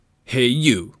Hey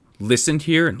you, listen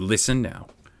here and listen now.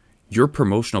 Your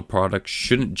promotional product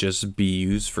shouldn't just be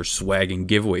used for swag and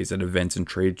giveaways at events and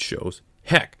trade shows.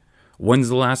 Heck, when's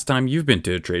the last time you've been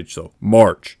to a trade show?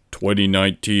 March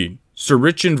 2019. Sir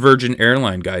Richard Virgin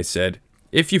Airline guy said,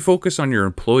 if you focus on your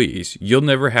employees, you'll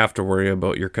never have to worry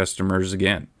about your customers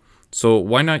again. So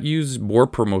why not use more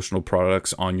promotional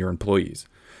products on your employees?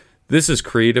 This is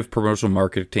Creative Promotional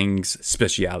Marketing's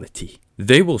specialty.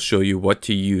 They will show you what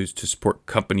to use to support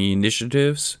company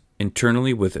initiatives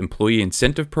internally with employee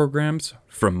incentive programs,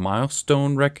 from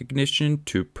milestone recognition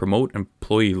to promote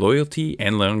employee loyalty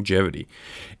and longevity,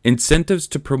 incentives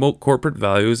to promote corporate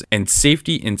values, and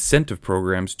safety incentive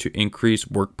programs to increase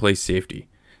workplace safety.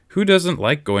 Who doesn't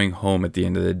like going home at the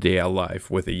end of the day alive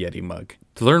with a Yeti mug?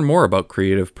 To learn more about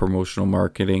creative promotional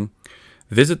marketing,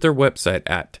 visit their website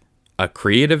at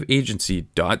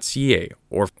creativeagency.ca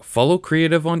or follow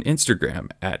Creative on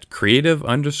Instagram at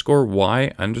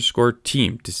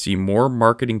creative_y_team to see more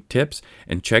marketing tips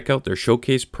and check out their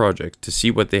showcase projects to see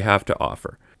what they have to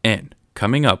offer. And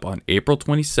coming up on April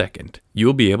 22nd, you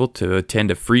will be able to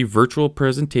attend a free virtual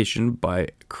presentation by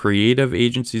Creative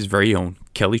Agency's very own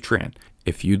Kelly Tran.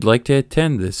 If you'd like to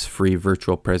attend this free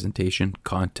virtual presentation,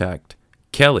 contact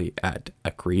Kelly at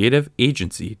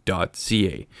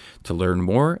creativeagency.ca to learn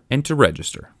more and to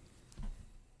register.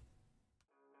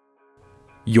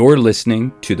 You're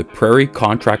listening to the Prairie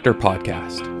Contractor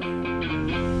Podcast.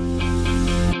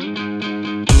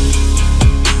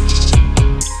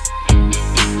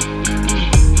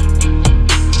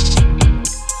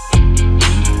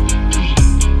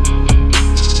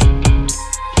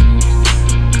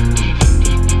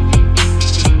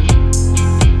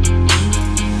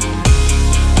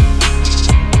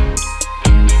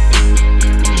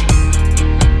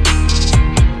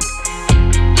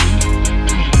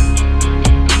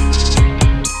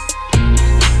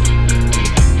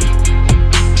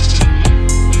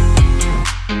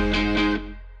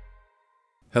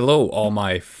 Hello, all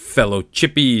my fellow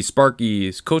Chippy,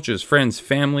 Sparkies, coaches, friends,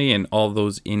 family, and all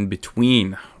those in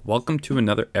between. Welcome to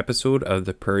another episode of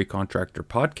the Prairie Contractor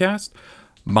Podcast.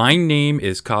 My name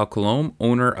is Kyle Colomb,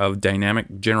 owner of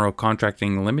Dynamic General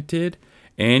Contracting Limited,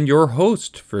 and your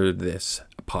host for this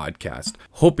podcast.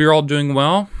 Hope you're all doing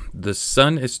well. The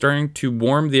sun is starting to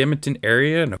warm the Edmonton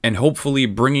area and hopefully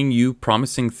bringing you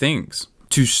promising things.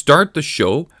 To start the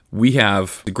show, we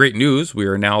have the great news. We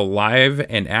are now live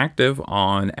and active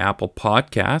on Apple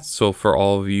Podcasts. So for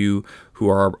all of you who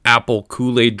are Apple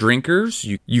Kool-Aid drinkers,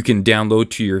 you can download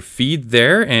to your feed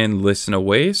there and listen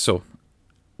away. So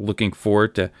looking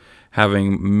forward to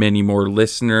having many more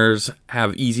listeners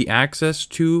have easy access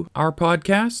to our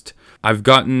podcast. I've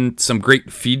gotten some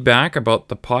great feedback about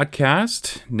the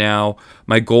podcast. Now,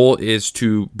 my goal is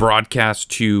to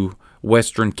broadcast to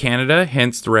Western Canada,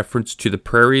 hence the reference to the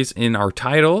prairies in our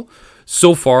title.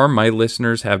 So far, my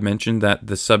listeners have mentioned that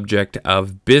the subject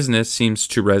of business seems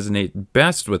to resonate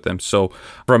best with them. So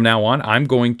from now on, I'm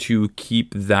going to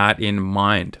keep that in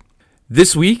mind.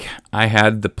 This week, I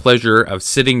had the pleasure of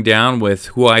sitting down with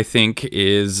who I think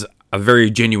is a very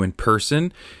genuine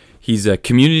person. He's a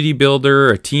community builder,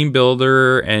 a team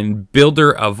builder, and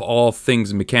builder of all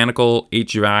things mechanical,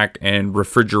 HVAC, and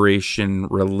refrigeration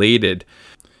related.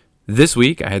 This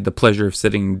week, I had the pleasure of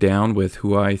sitting down with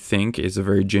who I think is a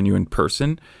very genuine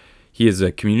person. He is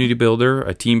a community builder,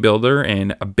 a team builder,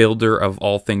 and a builder of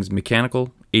all things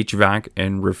mechanical, HVAC,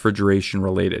 and refrigeration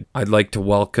related. I'd like to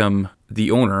welcome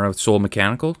the owner of Soul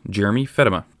Mechanical, Jeremy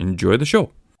Feddema. Enjoy the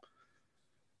show.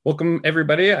 Welcome,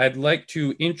 everybody. I'd like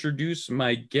to introduce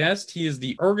my guest. He is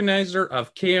the organizer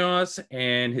of Chaos,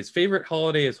 and his favorite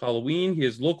holiday is Halloween. He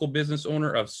is local business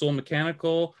owner of Soul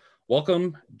Mechanical.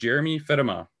 Welcome, Jeremy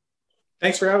Feddema.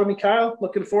 Thanks for having me, Kyle.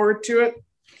 Looking forward to it.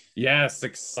 Yes,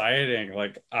 exciting.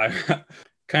 Like, I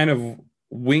kind of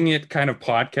wing it kind of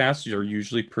podcasts are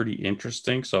usually pretty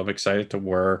interesting. So I'm excited to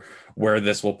where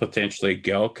this will potentially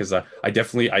go, because I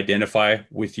definitely identify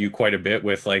with you quite a bit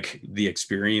with like the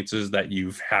experiences that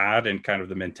you've had and kind of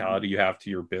the mentality you have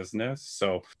to your business.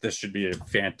 So this should be a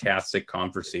fantastic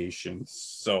conversation.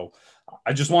 So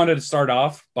I just wanted to start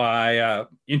off by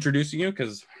introducing you,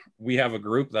 because we have a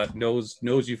group that knows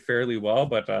you fairly well,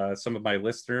 but some of my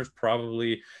listeners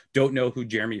probably don't know who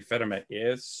Jeremy Feddema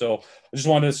is. So I just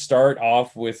wanted to start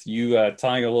off with you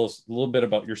telling a little bit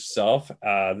about yourself,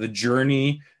 the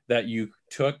journey that you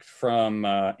took from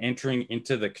entering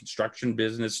into the construction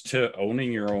business to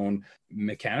owning your own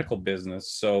mechanical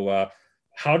business. So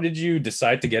how did you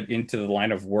decide to get into the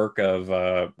line of work of,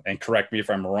 and correct me if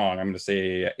I'm wrong, I'm going to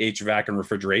say HVAC and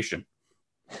refrigeration?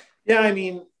 Yeah, I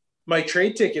mean, my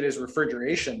trade ticket is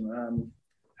refrigeration.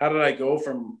 how did I go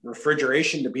from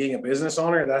refrigeration to being a business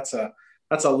owner? That's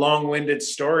a long-winded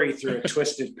story through a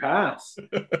twisted path.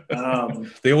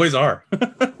 They always are.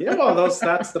 Yeah, well,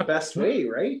 that's the best way,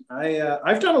 right?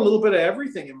 I've done a little bit of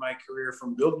everything in my career,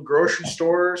 from building grocery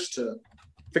stores to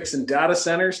fixing data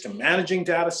centers to managing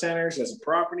data centers as a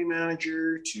property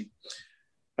manager to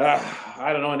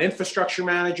I don't know, an infrastructure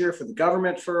manager for the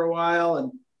government for a while.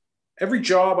 And every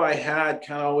job I had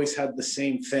kind of always had the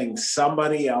same thing.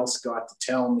 Somebody else got to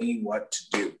tell me what to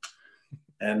do.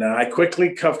 And I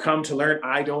quickly have come to learn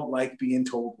I don't like being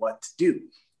told what to do.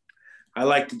 I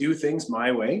like to do things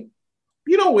my way,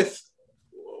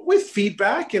 with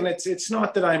feedback. And it's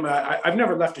not that I've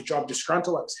never left a job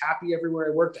disgruntled. I was happy everywhere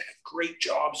I worked. I had great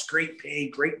jobs, great pay,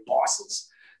 great bosses,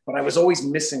 but I was always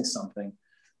missing something.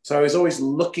 So I was always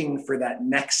looking for that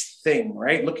next thing,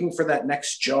 right? Looking for that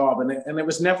next job. And it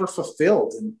was never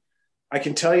fulfilled. And I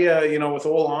can tell you, with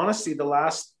all honesty, the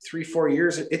last 3-4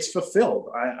 years, it's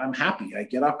fulfilled. I'm happy. I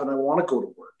get up and I want to go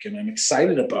to work and I'm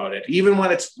excited about it, even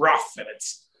when it's rough and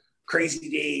it's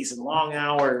crazy days and long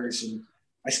hours. And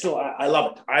I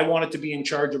love it. I wanted to be in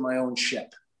charge of my own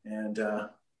ship. And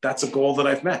that's a goal that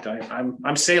I've met.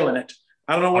 I'm sailing it.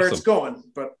 I don't know where it's going,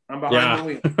 but I'm behind the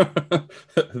wheel.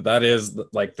 That is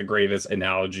like the greatest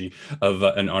analogy of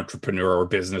an entrepreneur or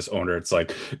business owner. It's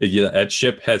like, that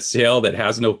ship has sailed, it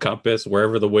has no compass.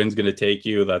 Wherever the wind's going to take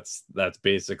you, that's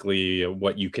basically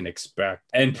what you can expect.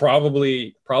 And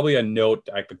probably a note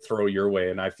I could throw your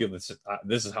way, and I feel this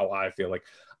is how I feel. Like,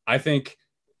 I think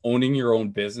owning your own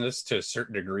business to a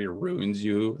certain degree ruins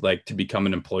you, like, to become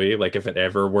an employee. Like, if it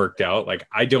ever worked out, like,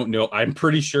 I don't know, I'm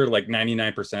pretty sure like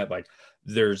 99%, like,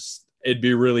 it'd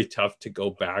be really tough to go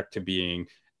back to being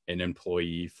an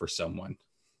employee for someone.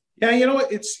 Yeah,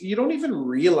 you don't even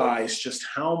realize just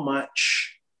how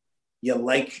much you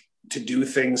like to do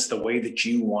things the way that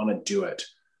you want to do it.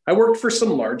 I worked for some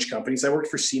large companies. I worked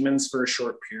for Siemens for a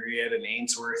short period and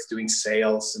Ainsworth doing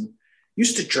sales, and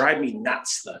used to drive me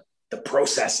nuts, the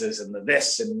processes and the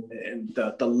this and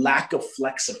the lack of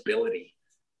flexibility.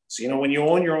 So, when you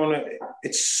own your own,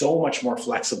 it's so much more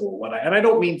flexible. And I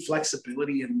don't mean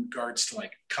flexibility in regards to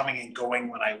like coming and going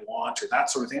when I want or that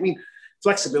sort of thing. I mean,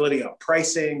 flexibility on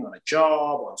pricing, on a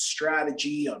job, on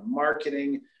strategy, on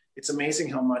marketing. It's amazing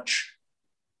how much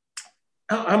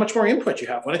more input you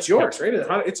have when it's yours, right?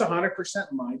 It's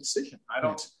 100% my decision. I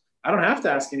don't have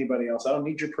to ask anybody else. I don't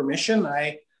need your permission.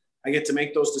 I get to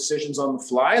make those decisions on the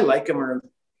fly, like them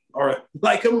or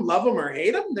like them, love them or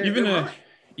hate them.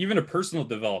 Even a personal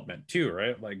development too,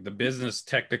 right? Like, the business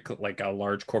technically, like a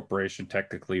large corporation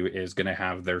technically is going to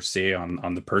have their say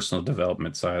on the personal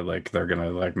development side. Like, they're going to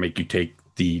like make you take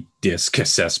the DISC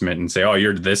assessment and say, oh,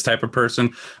 you're this type of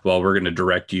person. Well, we're going to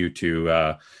direct you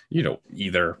to,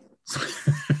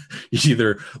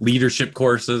 either leadership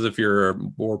courses if you're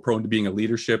more prone to being a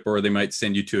leadership, or they might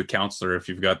send you to a counselor if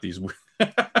you've got these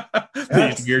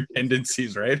these weird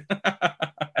tendencies, right?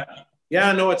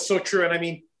 Yeah, no, it's so true. And I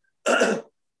mean,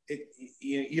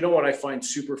 what I find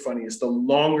super funny is the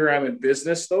longer I'm in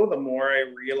business, though, the more I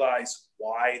realize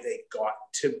why they got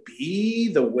to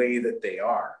be the way that they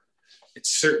are. It's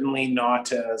certainly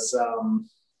not as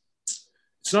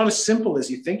it's not as simple as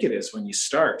you think it is when you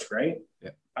start, right?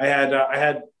 Yeah. I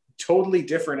had totally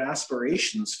different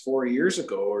aspirations 4 years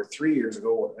ago or 3 years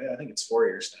ago. I think it's 4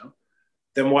 years now,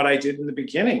 than what I did in the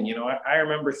beginning. I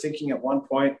remember thinking at one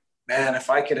point, man, if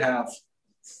I could have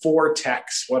 4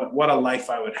 techs, what a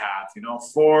life I would have,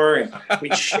 4, and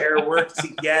we'd share work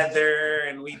together,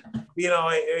 and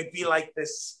it'd be like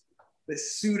this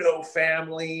pseudo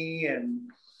family. And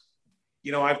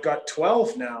I've got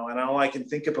 12 now, and all I can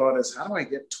think about is, how do I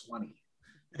get 20?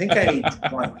 I think I need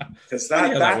 20, because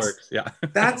that works. Yeah.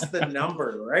 That's the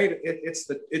number, right? It's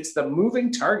the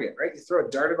moving target, right? You throw a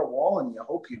dart at a wall and you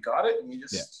hope you got it, and you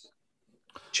just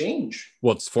change.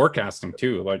 Well, it's forecasting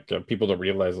too. Like, people don't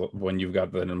realize when you've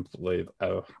got that employee,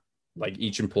 like,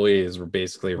 each employee is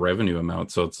basically a revenue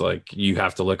amount. So it's like, you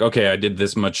have to look, okay, I did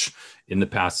this much in the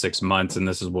past 6 months, and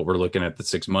this is what we're looking at the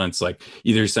 6 months. Like,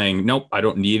 either saying, nope, I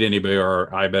don't need anybody,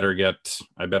 or I better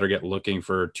get looking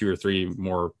for 2 or 3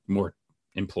 more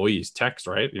employees, techs,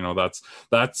 right? That's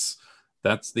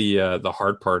the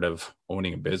hard part of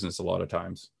owning a business a lot of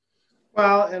times.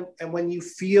 Well, and when you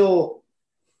feel,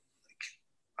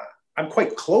 I'm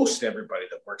quite close to everybody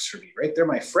that works for me, right? They're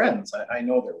my friends. I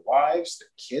know their wives, their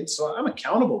kids, so I'm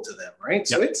accountable to them, right?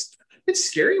 So it's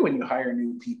scary when you hire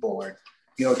new people, or,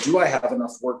 do I have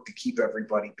enough work to keep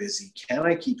everybody busy? Can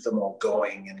I keep them all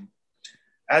going? And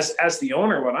as the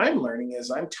owner, what I'm learning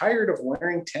is I'm tired of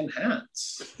wearing 10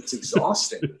 hats. It's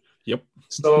exhausting. Yep.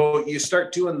 So you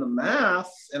start doing the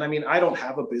math. And I mean, I don't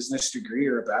have a business degree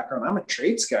or a background. I'm a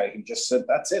trades guy who just said,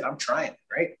 that's it. I'm trying it,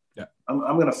 right? Yeah. I'm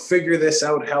going to figure this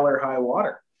out, hell or high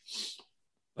water.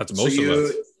 That's most of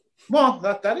us. Well,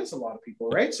 that is a lot of people,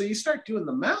 right? So you start doing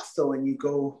the math though, and you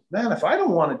go, man, if I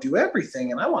don't want to do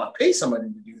everything and I want to pay somebody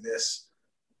to do this,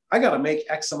 I got to make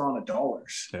X amount of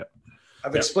dollars. Yeah.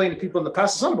 I've explained to people in the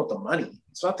past, it's not about the money.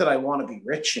 It's not that I want to be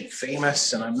rich and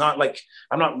famous. And I'm not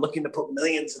looking to put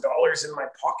millions of dollars in my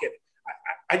pocket.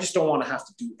 I just don't want to have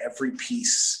to do every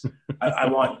piece. I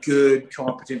want good,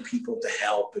 competent people to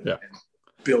help and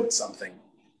build something.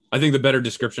 I think the better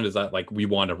description is that like we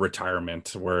want a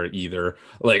retirement where either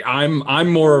like I'm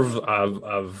more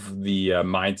of the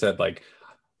mindset, like,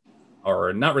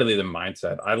 or not really the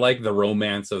mindset. I like the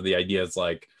romance of the idea. It's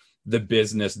like the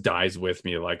business dies with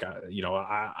me. Like,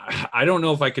 I don't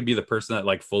know if I could be the person that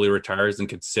like fully retires and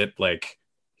could sit like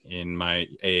in my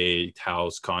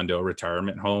house, condo,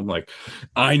 retirement home. Like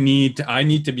I need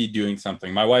to be doing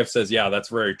something. My wife says, yeah, that's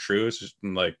very true. It's just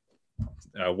like,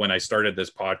 when I started this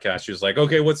podcast, she was like,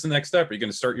 okay, what's the next step? Are you going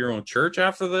to start your own church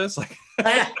after this? Like,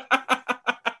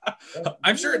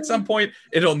 I'm sure at some point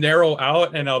it'll narrow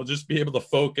out and I'll just be able to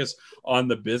focus on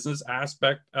the business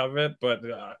aspect of it. But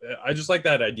I just like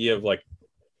that idea of like,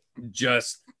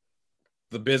 just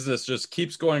the business just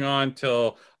keeps going on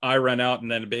till I run out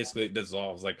and then basically it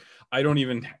dissolves. Like, I don't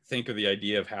even think of the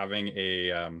idea of having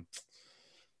a,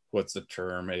 what's the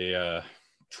term?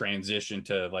 Transition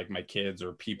to like my kids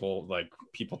or people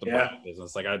to buy the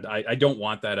business. Like I don't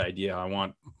want that idea. I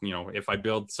want, if I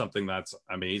build something that's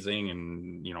amazing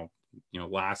and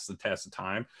lasts the test of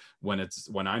time, when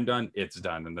I'm done, it's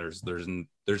done, and there's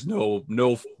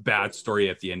no bad story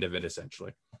at the end of it,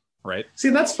 essentially, right? See,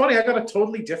 that's funny. I got a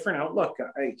totally different outlook.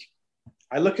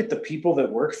 I look at the people that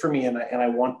work for me and I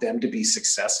want them to be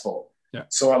successful. Yeah.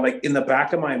 So I'm like, in the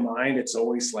back of my mind, it's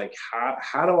always like,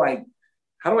 how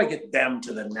do I get them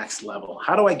to the next level?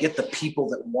 How do I get the people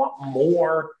that want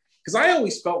more? Because I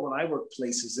always felt when I worked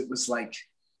places, it was like,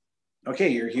 okay,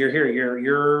 you're here,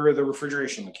 you're the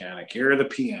refrigeration mechanic, you're the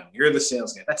PM, you're the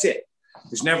sales guy. That's it.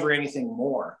 There's never anything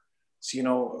more.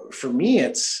 So, for me,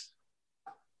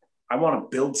 I want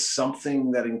to build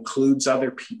something that includes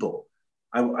other people.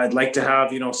 I'd like to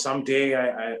have, someday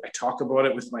I talk about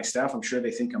it with my staff. I'm sure they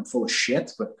think I'm full of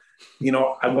shit, but,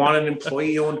 I want an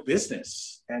employee-owned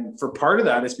business. And for part of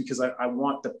that is because I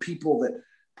want the people that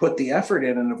put the effort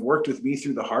in and have worked with me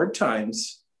through the hard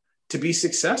times to be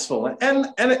successful. And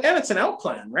it's an out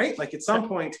plan, right? Like at some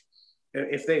point,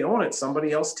 if they own it,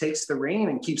 somebody else takes the reign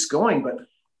and keeps going. But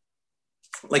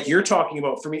like you're talking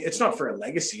about, for me, it's not for a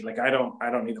legacy. Like I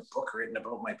don't need a book written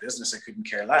about my business. I couldn't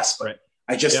care less. But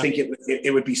I just think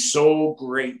it would be so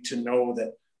great to know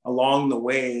that along the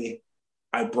way,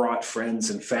 I brought friends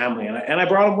and family, and I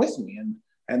brought them with me,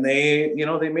 and they,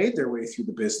 they made their way through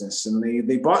the business, and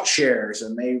they bought shares,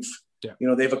 and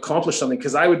they've accomplished something,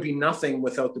 because I would be nothing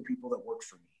without the people that work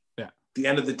for me. Yeah. At the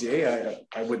end of the day,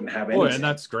 I wouldn't have anything. Oh, and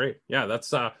that's great. Yeah,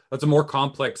 that's a more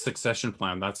complex succession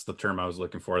plan. That's the term I was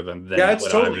looking for. Than it's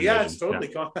totally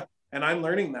complex. And I'm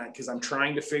learning that because I'm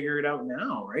trying to figure it out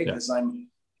now, right? Because I'm,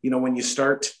 when you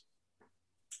start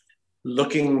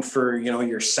looking for,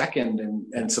 your second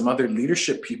and some other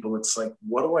leadership people, it's like,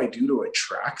 what do I do to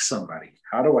attract somebody?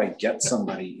 How do I get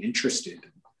somebody interested?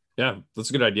 Yeah, that's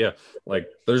a good idea. Like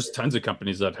there's tons of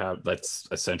companies that's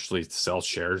essentially sell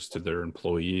shares to their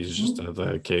employees just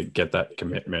to get that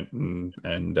commitment.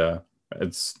 And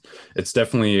it's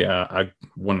definitely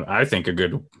I think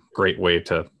a great way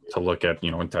to look at,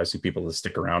 enticing people to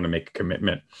stick around and make a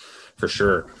commitment for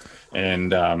sure.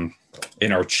 And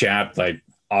in our chat, like,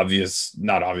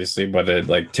 not obviously, but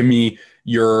like to me,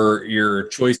 your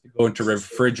choice to go into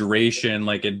refrigeration,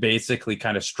 like it basically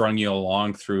kind of strung you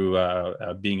along through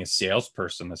being a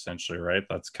salesperson, essentially, right?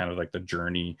 That's kind of like the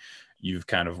journey you've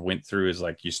kind of went through, is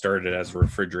like you started as a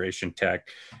refrigeration tech,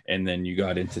 and then you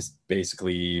got into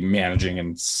basically managing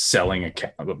and selling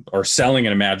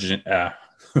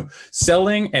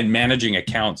selling and managing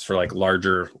accounts for like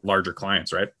larger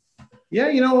clients, right?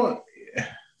 Yeah,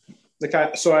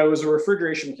 so I was a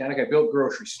refrigeration mechanic. I built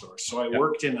grocery stores. So I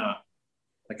worked in a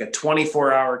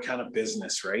 24-hour kind of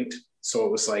business, right? So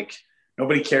it was like,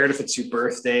 nobody cared if it's your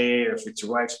birthday or if it's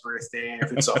your wife's birthday,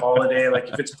 if it's a holiday. Like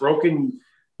if it's broken,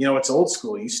 it's old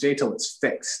school. You stay till it's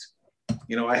fixed.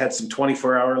 I had some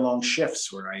 24-hour long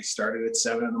shifts where I started at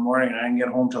 7 a.m. and I didn't get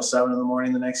home till 7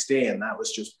 a.m. the next day. And that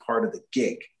was just part of the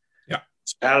gig.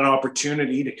 So I had an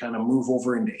opportunity to kind of move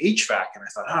over into HVAC. And I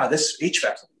thought, this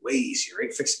HVAC is way easier,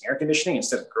 right? Fixing air conditioning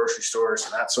instead of grocery stores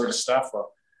and that sort of stuff.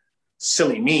 Well,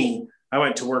 silly me. I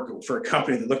went to work for a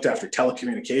company that looked after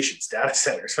telecommunications data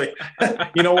centers. Like,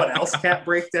 you know what else can't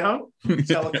break down?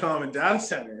 Telecom and data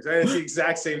centers. Right? It's the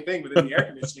exact same thing, but in the air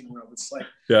conditioning room. It's like,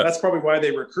 that's probably why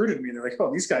they recruited me. They're like,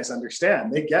 oh, these guys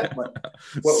understand. They get what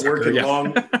working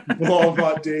long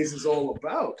hot days is all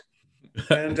about.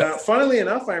 And funnily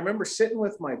enough, I remember sitting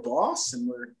with my boss, and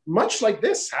we're much like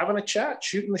this, having a chat,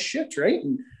 shooting the shit, right?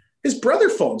 And his brother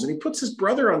phones, and he puts his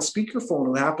brother on speakerphone,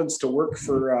 who happens to work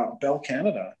for Bell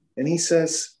Canada. And he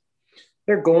says,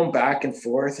 they're going back and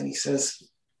forth, and he says,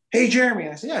 hey, Jeremy.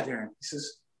 And I said, yeah, Jeremy. He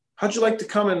says, how'd you like to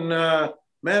come and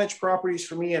manage properties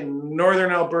for me in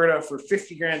Northern Alberta for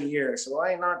 50 grand a year? I said, well,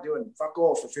 I ain't not doing fuck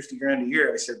all for 50 grand a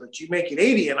year. I said, but you make it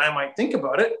 80 and I might think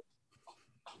about it.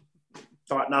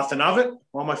 Thought nothing of it.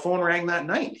 Well, my phone rang that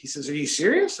night. He says, are you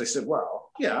serious? I said,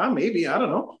 well, yeah, maybe. I don't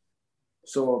know.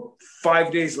 So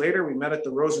 5 days later, we met at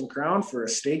the Rose and Crown for a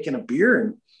steak and a beer.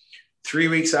 And 3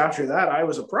 weeks after that, I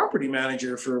was a property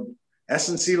manager for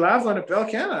S&C Lavalin at Bell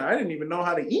Canada. I didn't even know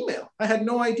how to email. I had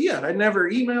no idea. I'd never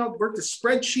emailed, worked a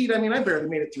spreadsheet. I mean, I barely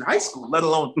made it through high school, let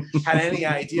alone had any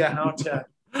idea how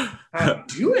to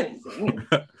do anything.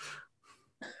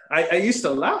 I used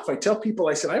to laugh. I tell people,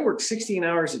 I said, I work 16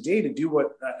 hours a day to do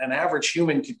what an average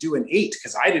human could do in 8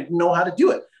 because I didn't know how to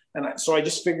do it. And so I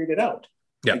just figured it out.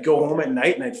 Yeah. I'd go home at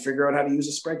night and I'd figure out how to use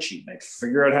a spreadsheet, and I'd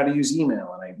figure out how to use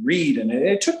email, and I'd read. And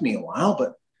it took me a while,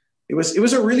 but it was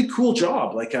a really cool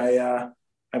job. Like I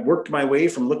worked my way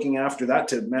from looking after that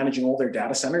to managing all their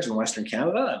data centers in Western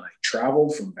Canada. And I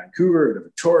traveled from Vancouver to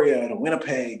Victoria to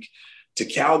Winnipeg to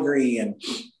Calgary. And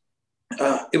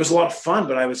it was a lot of fun,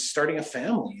 but I was starting a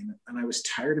family, and I was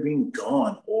tired of being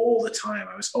gone all the time.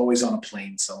 I was always on a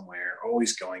plane somewhere,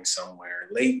 always going somewhere,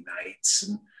 late nights.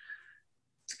 And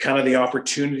kind of the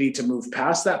opportunity to move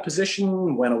past that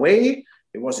position went away.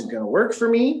 It wasn't going to work for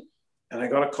me. And I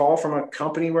got a call from a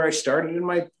company where I started in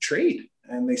my trade.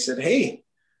 And they said, hey,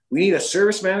 we need a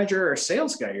service manager or a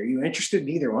sales guy. Are you interested in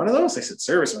either one of those? I said,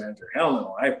 service manager? Hell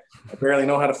no. I barely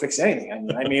know how to fix anything. I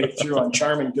mean, I made it through on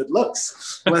charm and good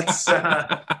looks. I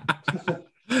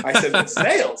said, but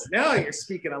sales, now you're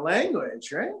speaking a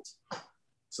language, right?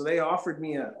 So they offered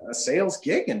me a sales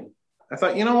gig, and I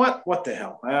thought, you know what? What the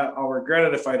hell? I'll regret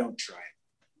it if I don't try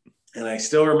it. And I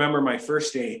still remember my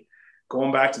first day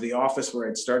going back to the office where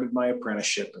I'd started my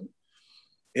apprenticeship, and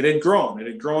it had grown. It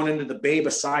had grown into the bay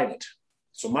beside it.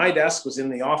 So my desk was in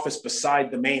the office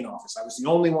beside the main office. I was the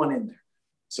only one in there.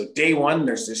 So day one,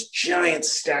 there's this giant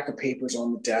stack of papers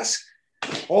on the desk.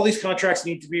 All these contracts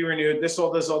need to be renewed. This,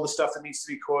 all the stuff that needs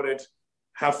to be quoted.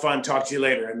 Have fun. Talk to you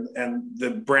later. And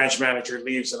the branch manager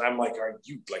leaves, and I'm like,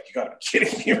 you gotta be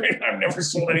kidding me, right? I've never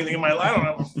sold anything in my life. I don't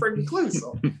have a freaking clue.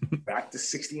 So back to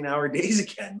 16-hour days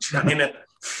again, trying to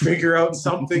figure out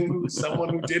someone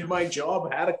who did my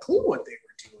job had a clue what they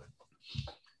were doing.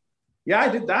 Yeah, I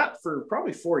did that for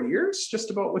probably 4 years,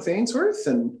 just about, with Ainsworth.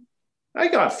 And I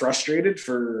got frustrated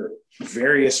for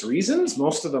various reasons,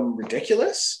 most of them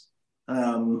ridiculous.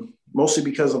 Mostly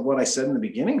because of what I said in the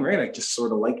beginning, right? I just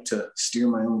sort of like to steer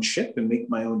my own ship and make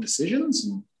my own decisions.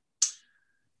 And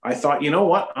I thought, you know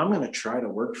what? I'm going to try to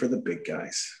work for the big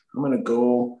guys. I'm going to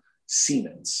go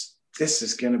Siemens. This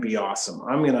is going to be awesome.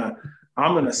 I'm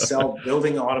going to sell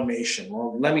building automation.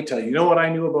 Well, let me tell you, you know what I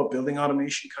knew about building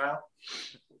automation, Kyle?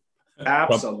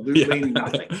 Absolutely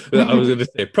nothing. I was going to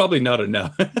say, probably not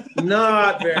enough.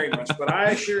 Not very much, but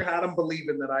I sure had them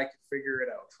believing that I could figure it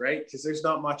out, right? Because there's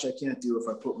not much I can't do if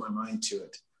I put my mind to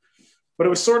it. But it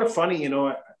was sort of funny, you know,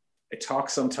 I talk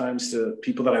sometimes to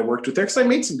people that I worked with there, because I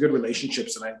made some good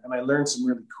relationships, and I learned some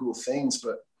really cool things.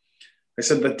 But I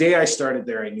said the day I started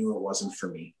there, I knew it wasn't for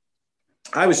me.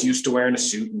 I was used to wearing a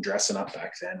suit and dressing up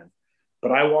back then.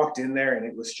 But I walked in there, and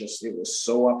it was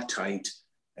so uptight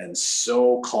and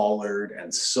so collared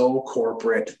and so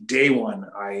corporate. Day one,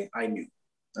 I knew.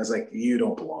 I was like, you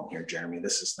don't belong here, Jeremy.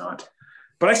 This is not.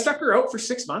 But I stuck her out for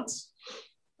 6 months.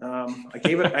 I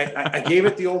gave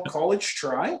it the old college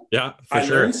try. Yeah, I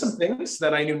learned some things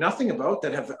that I knew nothing about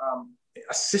that have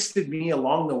assisted me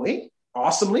along the way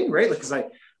awesomely, right? Because I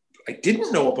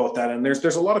didn't know about that. And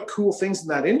there's a lot of cool things in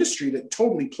that industry that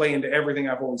totally play into everything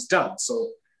I've always done.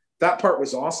 So that part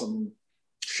was awesome.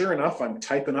 Sure enough, I'm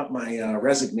typing up my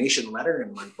resignation letter,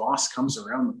 and my boss comes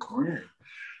around the corner.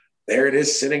 There it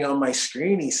is sitting on my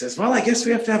screen. He says, well, I guess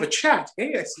we have to have a chat.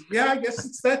 Hey, I said, yeah, I guess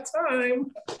it's that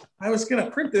time. I was going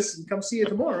to print this and come see you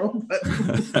tomorrow. But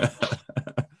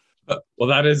well,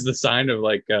 that is the sign of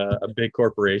like a big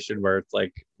corporation, where it's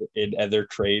like in other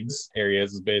trades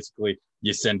areas is basically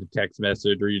you send a text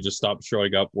message or you just stop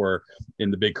showing up, where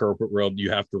in the big corporate world, you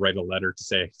have to write a letter to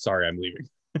say, sorry, I'm leaving.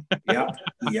 Yeah.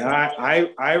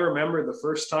 I remember the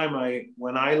first time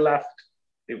when I left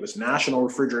It was National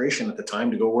Refrigeration at the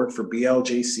time to go work for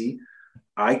BLJC.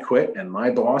 I quit, and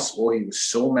my boss, oh, he was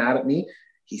so mad at me.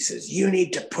 He says, you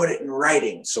need to put it in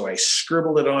writing. So I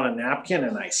scribbled it on a napkin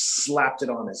and I slapped it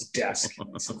on his desk. And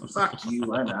I said, fuck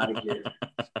you, I'm out of here.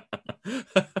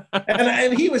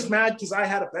 And he was mad because I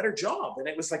had a better job. And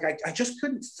it was like, I just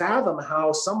couldn't fathom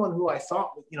how someone who I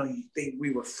thought,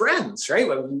 we were friends, right?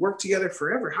 Like, we worked together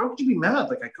forever. How could you be mad?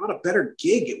 Like, I got a better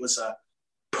gig. It was a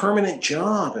permanent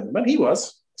job. But he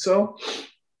was. So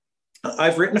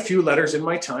I've written a few letters in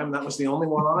my time. That was the only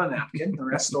one on a napkin. The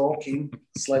rest all came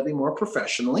slightly more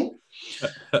professionally.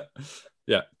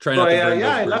 Yeah. Try not to burn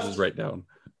those bridges right down.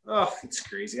 Oh, it's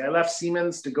crazy. I left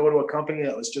Siemens to go to a company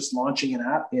that was just launching an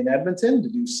app in Edmonton to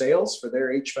do sales for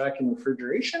their HVAC and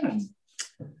refrigeration.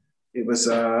 And it was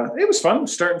fun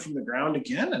starting from the ground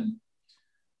again. And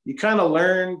you kind of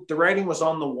learned, the writing was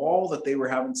on the wall that they were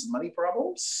having some money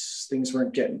problems. Things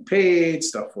weren't getting paid.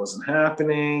 Stuff wasn't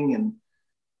happening. And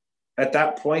at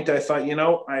that point, I thought,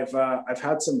 I've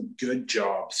had some good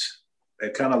jobs. I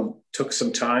kind of took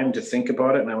some time to think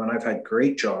about it. And when I've had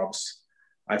great jobs,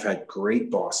 I've had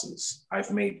great bosses,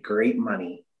 I've made great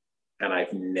money, and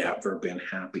I've never been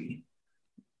happy.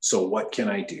 So what can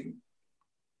I do?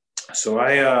 So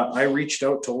I reached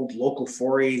out to old Local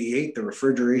 488, the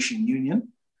refrigeration union,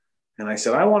 and I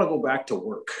said, I want to go back to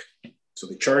work. So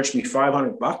they charged me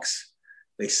 $500.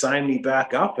 They signed me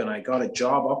back up, and I got a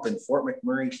job up in Fort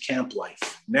McMurray Camp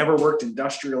Life. Never worked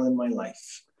industrial in my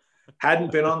life.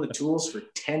 Hadn't been on the tools for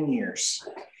 10 years.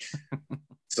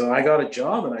 So I got a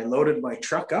job and I loaded my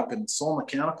truck up, and Soul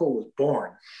Mechanical was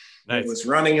born. Nice. It was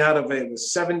running out of it. It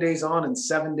was 7 days on and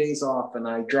 7 days off. And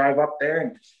I drive up there,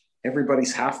 and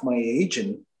everybody's half my age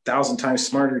and 1,000 times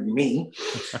smarter than me.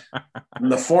 And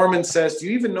the foreman says, do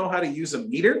you even know how to use a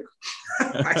meter?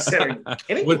 I said, are you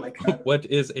kidding? What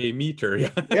is a meter?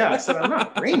 Yeah, I said, I'm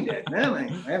not brain dead, man.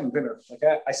 I haven't been,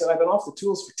 I said, I've been off the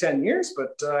tools for 10 years,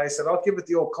 but I said, I'll give it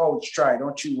the old college try.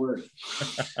 Don't you worry.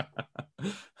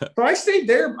 So I stayed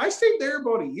there.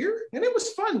 About a year, and it was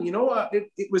fun.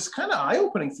 It was kind of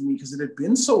eye-opening for me because it had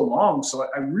been so long. So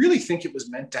I really think it was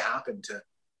meant to happen to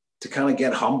kind of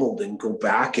get humbled and go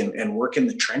back and work in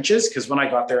the trenches. Because when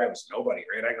I got there, I was nobody,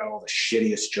 right? I got all the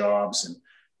shittiest jobs and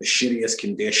the shittiest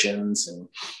conditions. And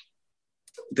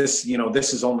this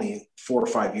is only 4 or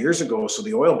 5 years ago. So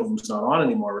the oil boom's not on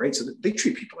anymore, right? So they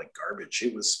treat people like garbage.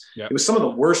 It was some of the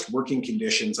worst working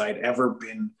conditions I'd ever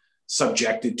been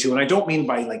subjected to. And I don't mean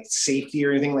by like safety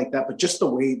or anything like that, but just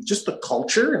the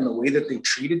culture and the way that they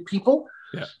treated people.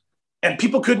 Yeah. And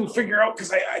people couldn't figure out,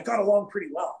 because I got along pretty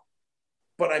well.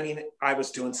 But I mean, I was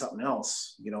doing something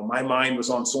else. My mind was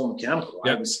on Soul Mechanical.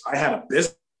 Yeah. I had a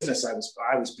business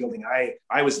I was building.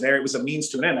 I was there. It was a means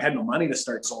to an end. I had no money to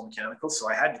start Soul Mechanical, so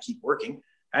I had to keep working.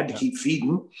 I had to keep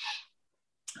feeding.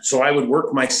 So I would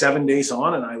work my 7 days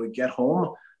on, and I would get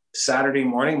home Saturday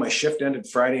morning. My shift ended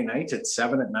Friday night at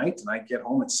 7 at night, and I'd get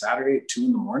home at Saturday at 2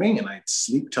 in the morning, and I'd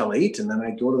sleep till 8, and then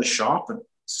I'd go to the shop, and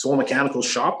Soul Mechanical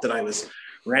shop that I was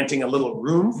renting a little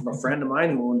room from a friend of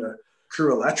mine who owned a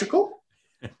Crew Electrical.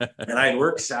 And I'd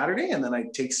work Saturday, and then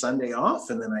I'd take Sunday off,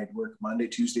 and then I'd work Monday,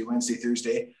 Tuesday, Wednesday,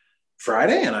 Thursday,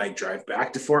 Friday, and I'd drive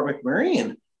back to Fort McMurray,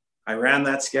 and I ran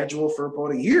that schedule for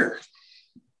about a year.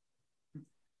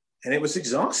 And it was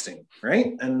exhausting,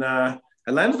 right? And I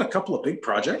landed a couple of big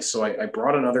projects. So I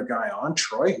brought another guy on,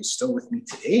 Troy, who's still with me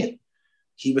today. And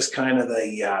he was kind of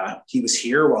he was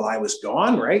here while I was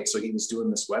gone, right? So he was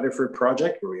doing this Weatherford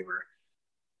project where we were,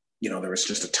 there was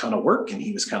just a ton of work, and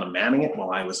he was kind of manning it while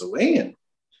I was away. And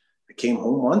I came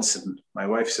home once, and my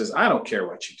wife says, I don't care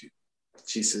what you do.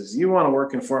 She says, you want to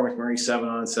work in Fort McMurray 7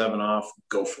 on, 7 off,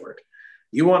 go for it.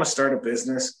 You want to start a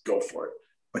business, go for it.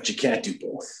 But you can't do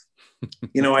both.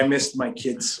 I missed my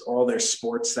kids, all their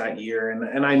sports that year.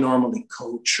 And I normally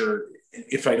coach, or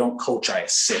if I don't coach, I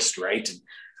assist, right? And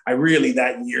I really,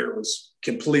 that year was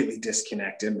completely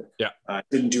disconnected. Yeah.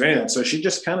 Didn't do anything. So she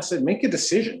just kind of said, make a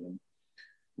decision. And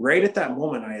right at that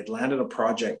moment, I had landed a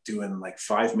project doing like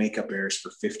 5 makeup airs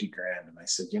for 50 grand. And I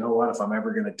said, you know what, if I'm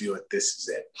ever going to do it, this is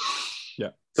it.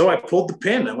 Yeah. So I pulled the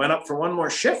pin. I went up for one more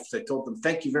shift. I told them,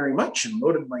 thank you very much, and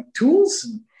loaded my tools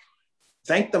and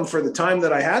thanked them for the time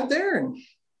that I had there. And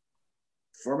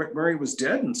Fort McMurray was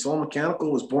dead, and Soul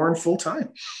Mechanical was born full time.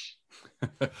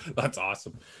 That's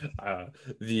awesome.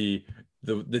 The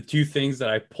two things that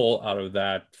I pull out of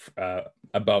that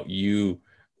about you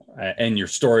And your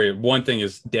story, one thing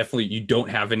is definitely you don't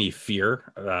have any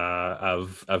fear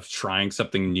of trying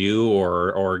something new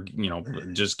or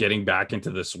just getting back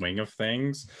into the swing of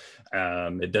things.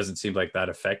 It doesn't seem like that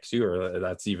affects you, or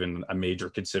that's even a major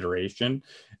consideration.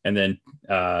 And then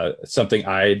something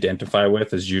I identify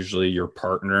with is usually your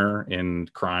partner in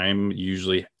crime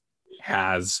usually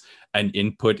has an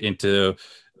input into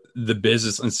the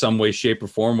business in some way, shape, or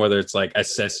form, whether it's like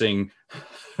assessing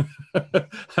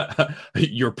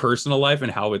your personal life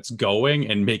and how it's going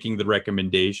and making the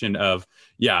recommendation of,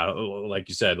 yeah, like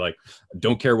you said, like,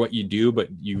 don't care what you do, but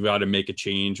you got to make a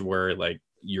change where like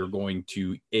you're going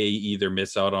to either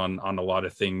miss out on a lot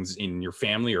of things in your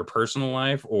family or personal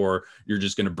life, or you're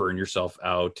just going to burn yourself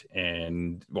out.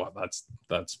 And well,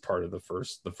 that's part of the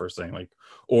first thing, like,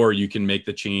 or you can make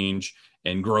the change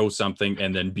and grow something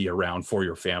and then be around for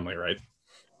your family, right?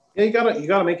 Yeah, you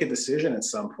gotta make a decision at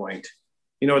some point.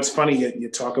 It's funny, you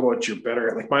talk about your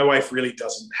better, like my wife really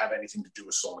doesn't have anything to do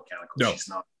with Soul Mechanical.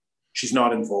 No. She's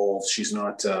not involved. She's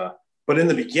not, but in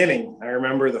the beginning, I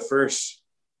remember the first,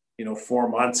 4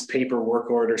 months, paper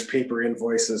work orders, paper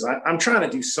invoices. I'm trying to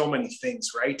do so many things,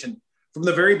 right? And from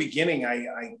the very beginning,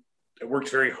 I worked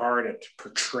very hard at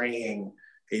portraying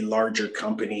a larger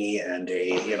company, and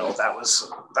that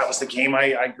was the game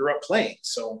I grew up playing.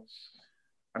 So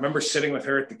I remember sitting with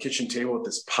her at the kitchen table with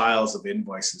this piles of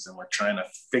invoices, and we're trying to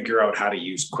figure out how to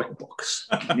use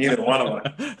QuickBooks. Neither one of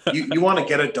us. You want to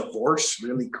get a divorce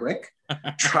really quick?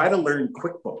 Try to learn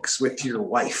QuickBooks with your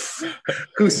wife,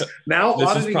 who's now this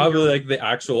auditing. is probably like the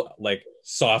actual like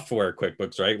software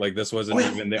QuickBooks, right? Like this wasn't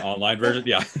even the online version.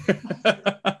 Yeah.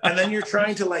 And then you're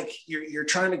trying to you're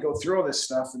trying to go through all this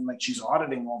stuff, and like she's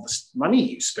auditing all this money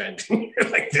you spend. You're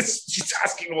like this, she's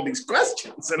asking all these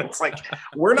questions, and it's like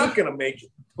we're not gonna make it.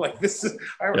 Like this is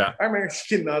our marriage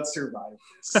cannot survive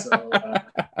this. So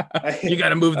you got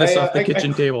to move this off the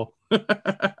kitchen table.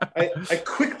 I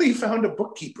quickly found a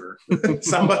bookkeeper,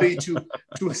 somebody to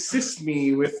assist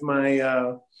me with my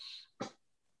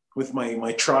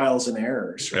trials and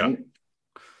errors. Right.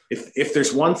 Yeah. If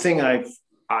there's one thing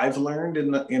I've learned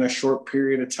in a short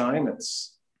period of time,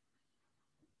 it's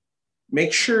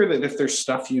make sure that if there's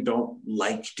stuff you don't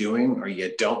like doing or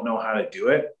you don't know how to do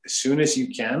it, as soon as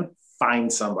you can,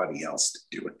 find somebody else to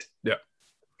do it. Yeah.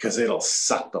 Because it'll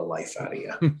suck the life out of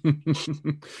you.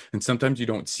 And sometimes you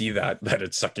don't see that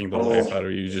it's sucking the life out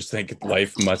of you. You just think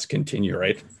life must continue,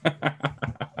 right?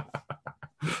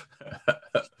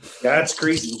 Yeah, it's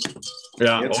crazy.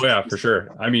 Yeah. Yeah, for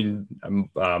sure. I mean,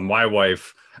 my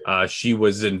wife, she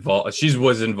was involved. She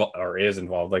was involved or is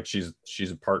involved. Like she's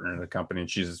a partner in the company, and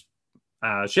she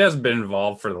hasn't been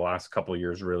involved for the last couple of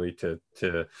years, really,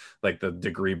 to like the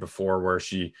degree before, where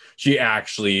she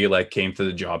actually like came to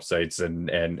the job sites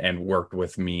and worked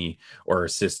with me or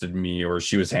assisted me, or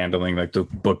she was handling like the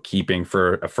bookkeeping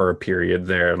for a period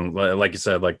there. And like you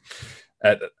said, like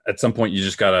at some point you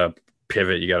just gotta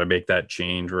pivot. You got to make that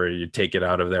change where you take it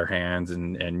out of their hands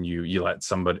and you let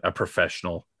a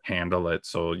professional handle it,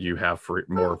 so you have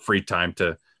more free time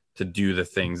to do the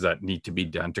things that need to be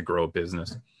done to grow a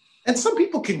business. And some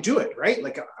people can do it, right?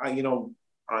 Like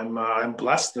I'm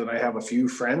blessed that I have a few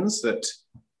friends that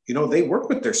they work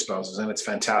with their spouses, and it's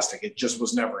fantastic. It just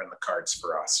was never in the cards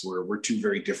for us. We're two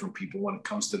very different people when it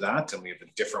comes to that, and we have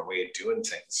a different way of doing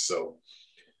things. So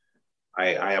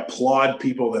I applaud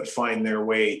people that find their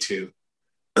way to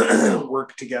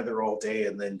work together all day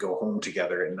and then go home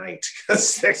together at night,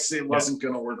 because it wasn't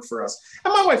going to work for us.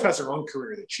 And my wife has her own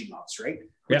career that she loves, right?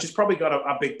 Which has probably got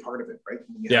a big part of it, right?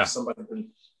 When you have somebody who,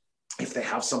 if they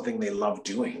have something they love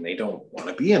doing, they don't want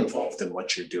to be involved in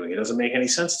what you're doing. It doesn't make any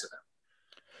sense to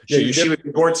them. She would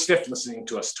be bored stiff listening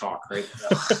to us talk, right?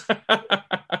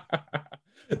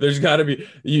 There's got to be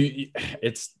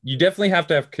you definitely have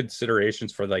to have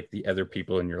considerations for like the other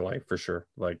people in your life, for sure.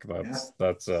 Like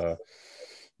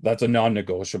that's a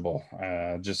non-negotiable,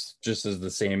 just as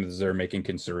the same as they're making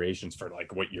considerations for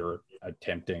like what you're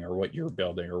attempting or what you're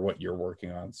building or what you're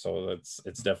working on. So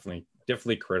it's definitely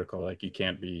critical. Like you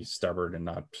can't be stubborn and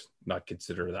not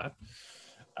consider that.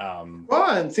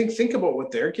 Well, and think about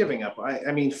what they're giving up.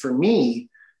 I mean, for me,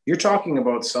 you're talking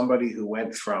about somebody who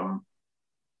went from,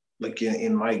 like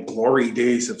in my glory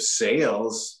days of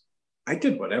sales, I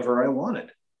did whatever I wanted.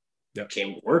 Yep.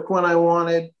 Came to work when I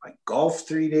wanted. I golfed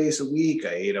 3 days a week.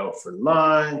 I ate out for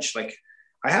lunch. Like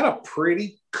I had a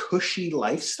pretty cushy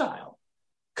lifestyle.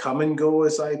 Come and go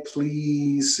as I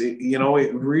please. It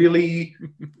really,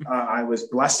 I was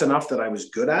blessed enough that I was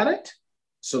good at it,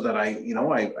 so that I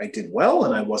did well,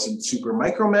 and I wasn't super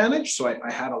micromanaged. So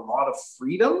I had a lot of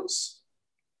freedoms.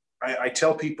 I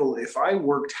tell people, if I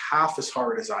worked half as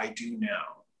hard as I do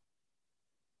now,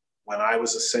 when I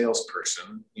was a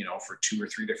salesperson, for 2 or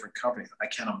 3 different companies, I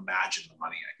can't imagine the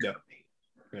money I could have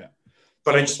made. Yeah.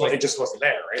 But it just wasn't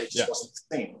there, right? It just wasn't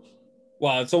the same.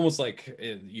 Well, it's almost like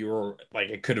you were like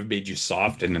it could have made you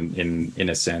soft in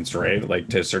a sense, right? Like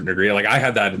to a certain degree. Like I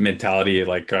had that mentality,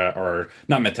 like or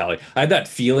not mentality. I had that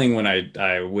feeling when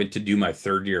I went to do my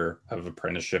third year of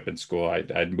apprenticeship in school.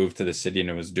 I'd moved to the city and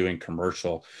I was doing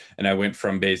commercial, and I went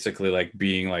from basically like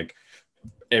being like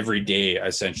every day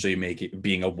essentially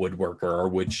being a woodworker or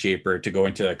wood shaper to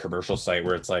going to a commercial site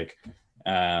where it's like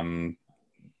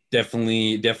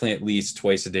definitely at least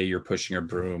twice a day you're pushing a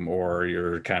broom or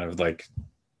you're kind of like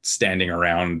standing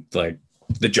around like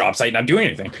the job site not doing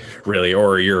anything really,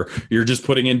 or you're just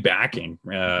putting in backing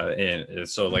and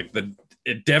so like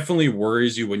it definitely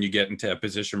worries you when you get into a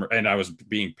position, and I was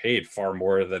being paid far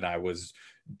more than I was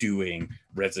doing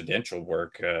residential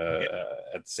work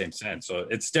at the same sense. So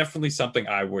it's definitely something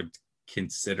I would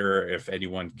consider if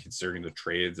anyone considering the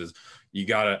trades is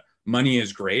money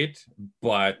is great,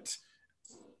 but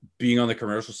being on the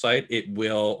commercial site,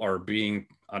 or being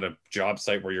on a job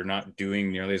site where you're not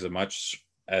doing nearly as much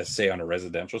as say on a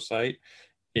residential site,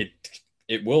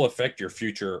 it will affect your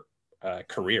future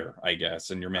career, I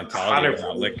guess, and your mentality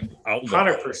outlook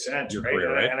 100%, your right?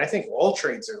 career, right? And I think all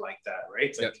trades are like that,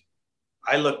 right? Like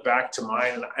I look back to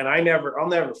mine, and I'll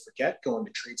never forget going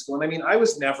to trade school. And I mean, I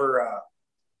was never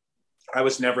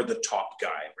the top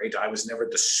guy, right? I was never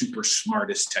the super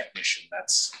smartest technician.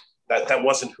 That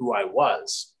wasn't who I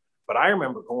was. But I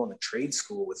remember going to trade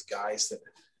school with guys that,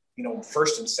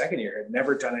 first and second year had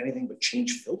never done anything but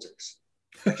change filters.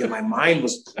 Like, and my mind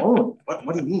was blown. What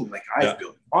do you mean? Like, I've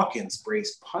built walk-ins,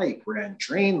 brazed pipe, ran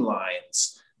drain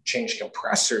lines, changed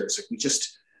compressors. Like,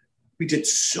 we did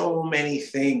so many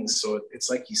things. So it's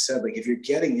like you said, like if you're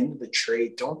getting into the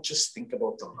trade, don't just think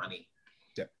about the money.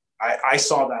 Yeah. I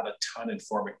saw that a ton in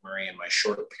Fort McMurray in my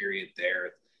short period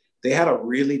there. They had a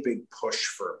really big push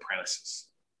for apprentices.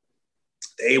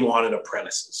 They wanted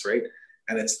apprentices, right?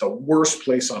 And it's the worst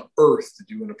place on earth to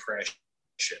do an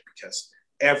apprenticeship because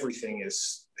everything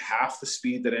is half the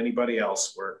speed that anybody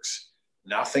else works.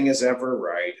 Nothing is ever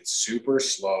right. It's super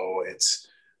slow.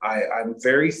 I'm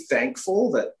very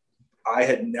thankful that I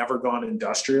had never gone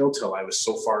industrial till I was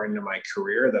so far into my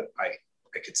career that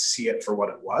I could see it for what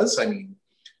it was. I mean,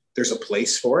 there's a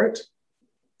place for it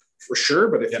for sure.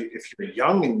 But if you're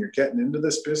young and you're getting into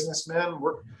this business, man,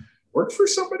 work for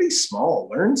somebody small,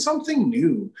 learn something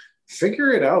new,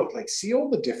 figure it out, like see all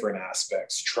the different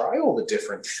aspects, try all the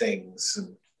different things.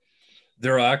 And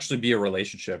there'll actually be a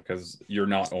relationship because you're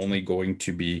not only going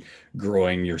to be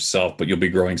growing yourself, but you'll be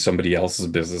growing somebody else's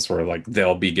business where like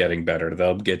they'll be getting better.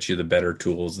 They'll get you the better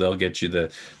tools. They'll get you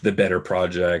the better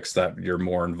projects that you're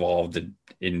more involved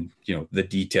in the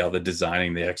detail, the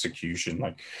designing, the execution.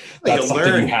 Like that's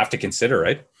something you have to consider,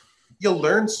 right? You'll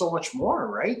learn so much more,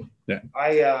 right?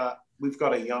 Yeah. We've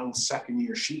got a young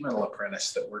second-year sheet metal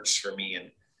apprentice that works for me, and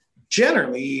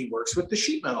generally he works with the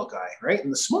sheet metal guy, right?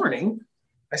 And this morning,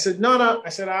 I said, no. I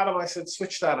said, Adam,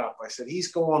 switch that up. I said,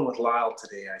 he's going with Lyle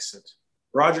today. I said,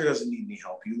 Roger doesn't need any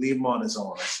help. You leave him on his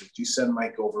own. I said, you send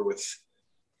Mike over with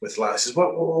Lyle. I said,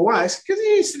 why? I said, because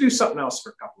he needs to do something else for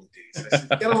a couple of days. I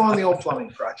said, get him on the old plumbing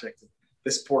project.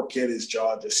 This poor kid, his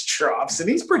jaw just drops. And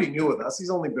he's pretty new with us.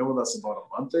 He's only been with us about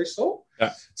a month or so.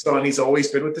 Yeah. So, and he's always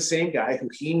been with the same guy who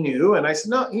he knew. And I said,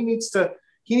 no, he needs to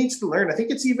learn. I think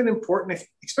it's even important,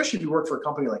 especially if you work for a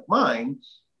company like mine,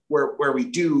 where we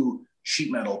do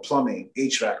sheet metal, plumbing,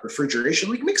 HVAC,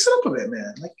 refrigeration, like mix it up a bit,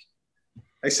 man. Like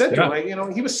I said to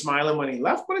him, he was smiling when he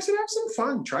left, but I said, have some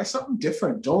fun, try something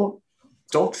different. Don't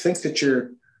think that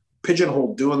you're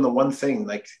pigeonholed doing the one thing.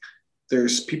 Like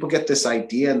there's people get this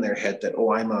idea in their head that,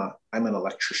 I'm an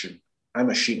electrician. I'm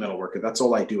a sheet metal worker. That's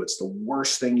all I do. It's the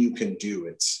worst thing you can do.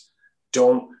 It's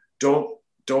don't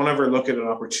ever look at an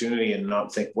opportunity and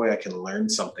not think, boy, I can learn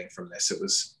something from this. It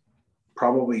was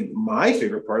probably my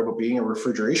favorite part about being a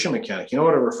refrigeration mechanic. You know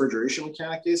what a refrigeration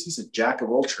mechanic is? He's a jack of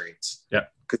all trades. Yeah.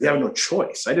 Because you have no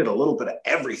choice. I did a little bit of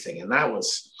everything. And I'm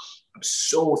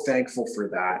so thankful for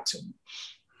that. And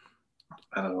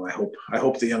I don't know. I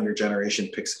hope the younger generation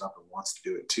picks it up and wants to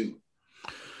do it too.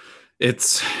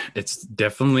 It's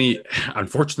definitely,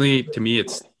 unfortunately to me,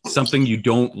 it's something you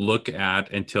don't look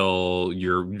at until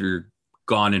you're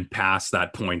gone and past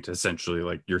that point. Essentially,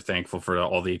 like you're thankful for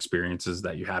all the experiences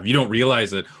that you have. You don't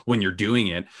realize it when you're doing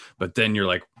it, but then you're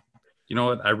like, you know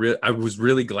what? I was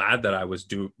really glad that I was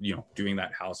doing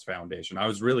that house foundation. I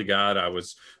was really glad I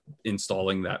was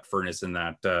installing that furnace in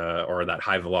that or that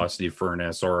high velocity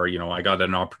furnace, or I got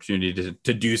an opportunity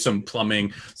to do some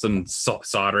plumbing, some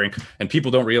soldering. And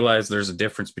people don't realize there's a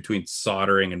difference between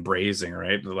soldering and brazing,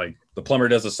 right? Like the plumber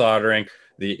does the soldering,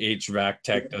 the HVAC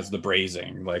tech does the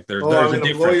brazing. Like Oh, there's I'm a gonna blow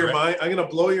difference, your right? mind. I'm gonna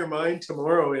blow your mind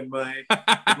tomorrow in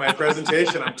my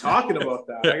presentation. I'm talking about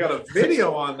that. I got a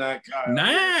video on that, Kyle.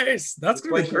 Nice. That's It's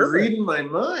gonna be like you're perfect. reading my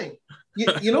mind.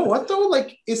 You know what though?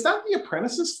 Like, is that the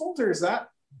apprentice's fault, or is that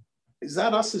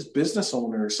us as business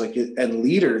owners, like, and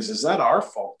leaders? Is that our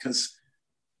fault? Because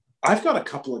I've got a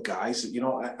couple of guys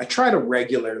that, I try to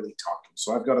regularly talk to them.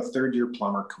 So I've got a third-year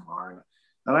plumber, Kumar,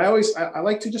 and I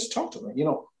like to just talk to them.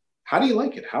 How do you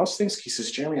like it? How's things? He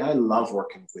says, Jeremy, I love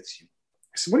working with you.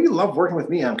 I said, what do you love working with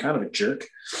me? I'm kind of a jerk.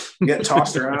 You get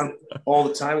tossed around all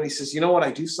the time. And he says, you know what?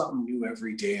 I do something new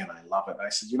every day and I love it. I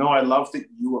said, I love that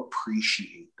you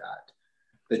appreciate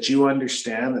that you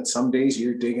understand that some days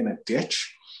you're digging a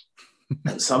ditch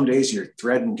and some days you're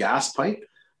threading gas pipe.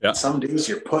 Yeah. And some days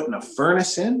you're putting a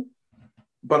furnace in.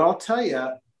 But I'll tell you,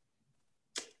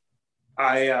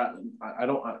 I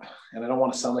don't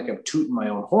want to sound like I'm tooting my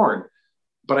own horn,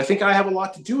 but I think I have a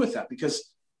lot to do with that, because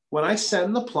when I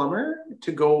send the plumber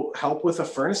to go help with a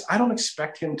furnace, I don't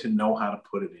expect him to know how to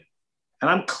put it in. And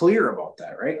I'm clear about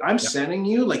that, right? I'm sending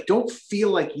you, like, don't feel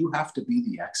like you have to be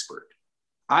the expert.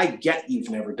 I get you've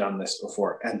never done this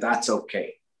before, and that's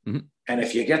okay. Mm-hmm. And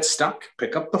if you get stuck,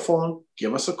 pick up the phone,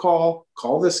 give us a call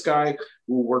this guy,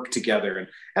 we'll work together.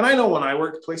 And I know when I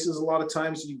worked places, a lot of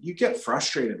times you get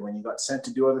frustrated when you got sent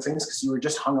to do other things because you were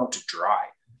just hung out to dry.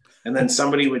 And then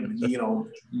somebody would,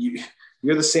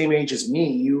 you're the same age as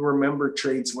me. You remember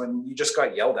trades when you just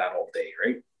got yelled at all day,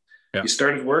 right? Yeah. You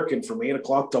started work, and from 8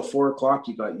 o'clock till 4 o'clock,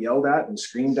 you got yelled at and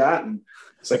screamed at. And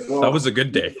it's like, well, that was a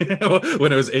good day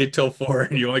when it was 8 till 4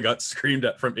 and you only got screamed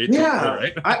at from 8 till 4,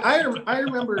 right? I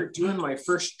remember doing my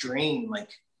first drain,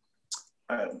 like,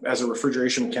 as a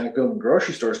refrigeration mechanic building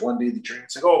grocery stores. One day the drain,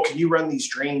 it's like, oh, can you run these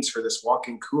drains for this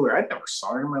walk-in cooler? I'd never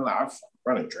saw it in my life. I've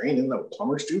run a drain in the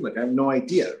plumbers do. Like, I have no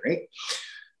idea, right?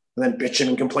 And then bitching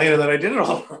and complaining that I did it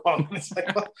all wrong. And it's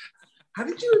like, well, how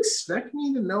did you expect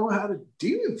me to know how to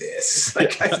do this?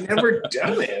 Like, I've never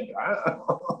done it.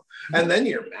 And then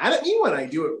you're mad at me when I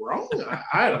do it wrong.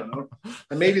 I don't know.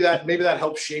 And maybe that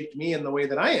helps shape me in the way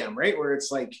that I am, right? Where it's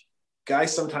like,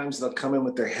 guys, sometimes they'll come in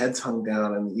with their heads hung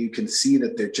down and you can see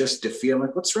that they're just defeated. I'm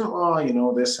like, what's wrong?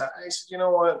 Oh, this. I said, you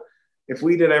know what? If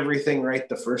we did everything right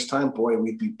the first time, boy,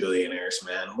 we'd be billionaires,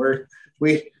 man.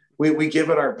 We give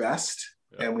it our best.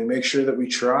 Yeah. And we make sure that we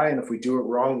try. And if we do it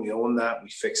wrong, we own that, we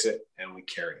fix it, and we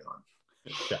carry on.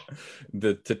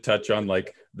 Yeah. To touch on,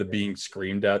 like, the being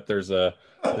screamed at, there's a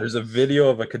video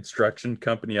of a construction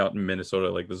company out in Minnesota.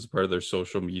 Like, this is part of their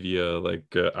social media, like,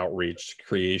 outreach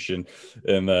creation.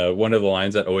 And one of the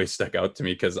lines that always stuck out to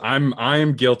me, because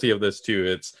I'm guilty of this too.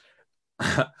 It's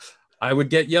I would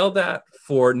get yelled at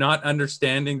for not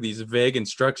understanding these vague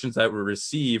instructions that we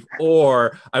receive,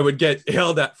 or I would get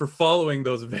yelled at for following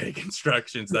those vague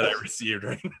instructions that I received,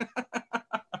 right?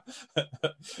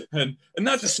 and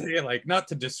not to say, like, not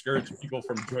to discourage people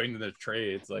from joining the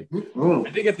trades. Like,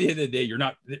 I think at the end of the day,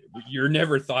 you're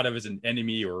never thought of as an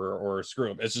enemy or a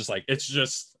screw up. It's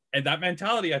just, and that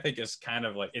mentality, I think, is kind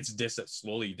of like, it's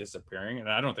slowly disappearing. And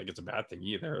I don't think it's a bad thing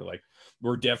either. Like,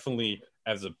 we're definitely,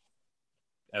 as a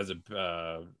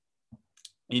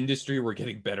industry, we're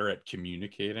getting better at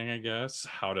communicating, I guess,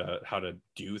 how to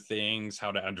do things,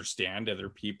 how to understand other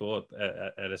people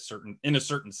in a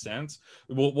certain sense.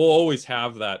 We'll always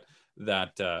have that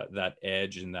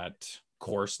edge and that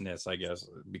coarseness, I guess,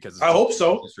 because I hope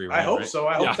so. I hope so.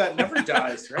 I hope that never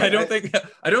dies, right?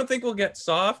 I don't think we'll get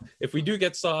soft. If we do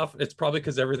get soft, it's probably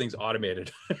because everything's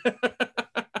automated.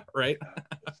 Right?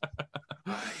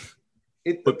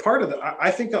 But part of the,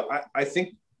 I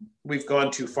think we've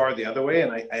gone too far the other way,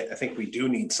 and I think we do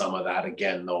need some of that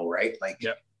again, though, right? Like,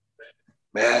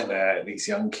 man, these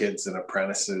young kids and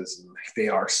apprentices, they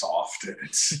are soft, and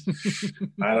it's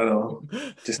I don't know,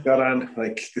 just gotta,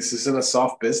 like, this isn't a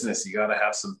soft business. You gotta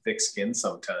have some thick skin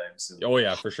sometimes. Oh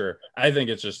yeah, for sure. I think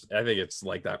it's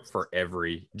like that for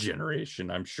every generation.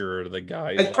 I'm sure the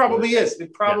guys, it probably is.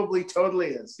 It probably totally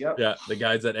is. Yep. Yeah, the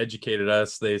guys that educated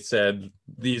us, they said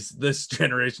this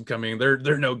generation coming, they're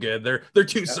no good. They're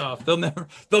too soft.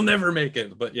 They'll never make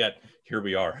it. But yet here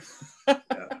we are. Yeah,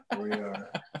 we are.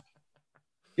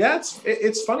 Yeah,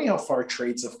 it's funny how far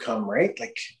trades have come, right?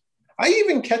 Like, I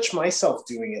even catch myself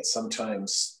doing it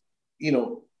sometimes,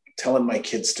 telling my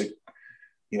kids to,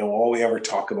 all we ever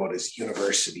talk about is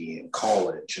university and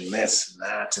college and this and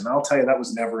that. And I'll tell you, that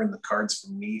was never in the cards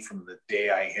for me from the day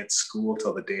I hit school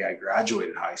till the day I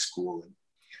graduated high school. And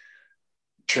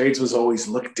trades was always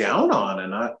looked down on.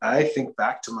 And I think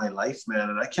back to my life, man,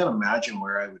 and I can't imagine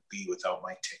where I would be without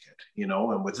my ticket,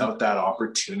 and without that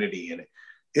opportunity. And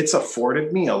it's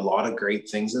afforded me a lot of great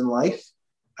things in life,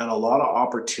 and a lot of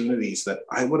opportunities that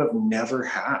I would have never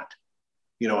had.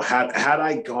 Had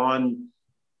I gone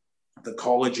the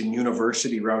college and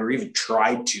university route or even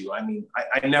tried to,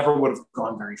 I never would have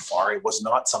gone very far. It was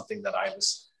not something that I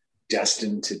was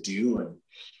destined to do. And,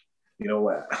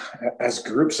 as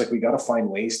groups, like, we got to find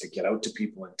ways to get out to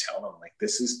people and tell them, like,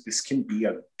 this can be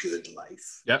a good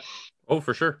life. Yeah. Oh,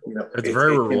 for sure. It's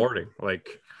very rewarding.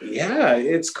 Yeah,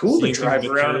 it's cool to drive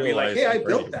around and be like, hey, I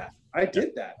built that. I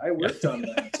did that. I worked on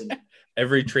that. And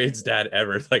every trades dad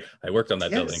ever. It's like, I worked on that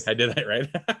building. I did that, right?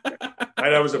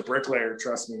 I was a bricklayer.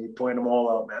 Trust me. He'd point them all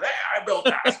out, man. Hey, I built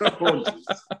that.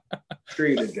 Sure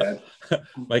you did, Dad.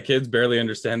 My kids barely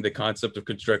understand the concept of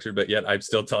construction, but yet I'm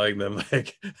still telling them,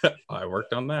 like, I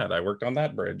worked on that. I worked on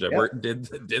that bridge. Did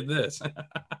this.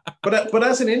 But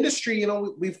as an industry,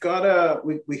 we've got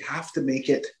we have to make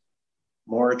it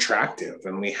more attractive,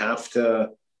 and we have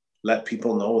to let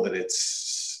people know that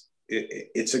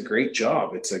it's a great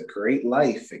job. It's a great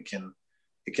life. It can,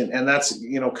 and that's,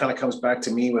 kind of comes back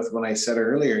to me with when I said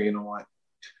earlier, what,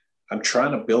 I'm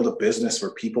trying to build a business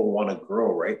where people want to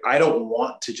grow, right? I don't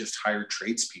want to just hire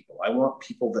tradespeople. I want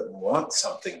people that want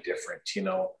something different.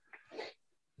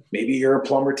 Maybe you're a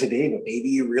plumber today, but maybe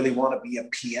you really want to be a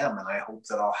PM. And I hope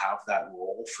that I'll have that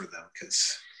role for them,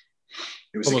 because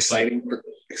it was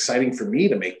exciting for me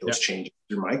to make those changes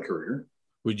through my career.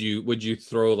 Would you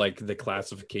throw like the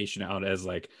classification out as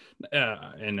like,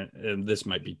 and this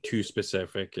might be too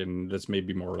specific, and this may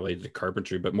be more related to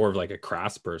carpentry, but more of like a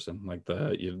crafts person, like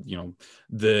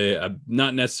the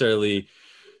not necessarily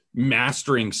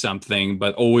mastering something,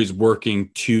 but always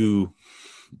working to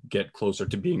get closer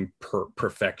to being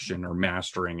perfection or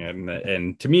mastering it.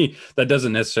 And to me, that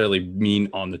doesn't necessarily mean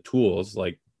on the tools.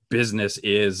 Like, business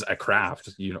is a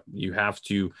craft. You have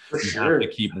to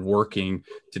keep working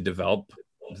to develop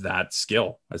that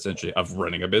skill, essentially, of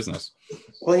running a business.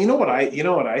 Well, you know what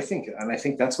I think, and I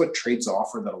think that's what trades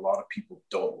offer that a lot of people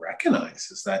don't recognize,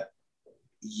 is that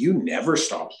you never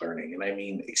stop learning.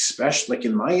 And especially like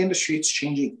in my industry, it's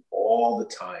changing all the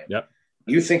time. Yep.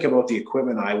 You think about the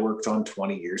equipment I worked on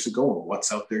 20 years ago and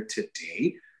what's out there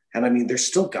today. And there's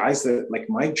still guys that, like,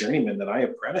 my journeyman that I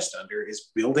apprenticed under is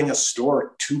building a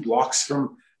store 2 blocks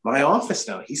from my office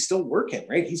now. He's still working,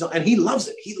 right? And he loves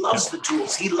it. He loves the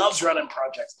tools. He loves running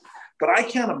projects. But I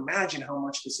can't imagine how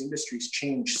much this industry's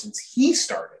changed since he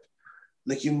started.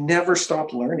 Like, you never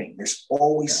stop learning. There's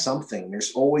always something.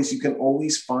 You can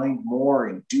always find more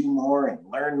and do more and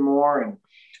learn more. And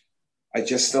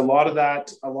a lot of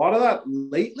that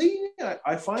lately,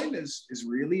 I find is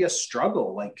really a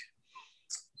struggle. Like,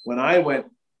 when I went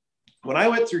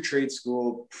through trade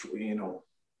school,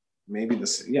 maybe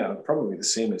probably the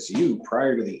same as you,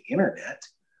 prior to the internet,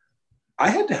 I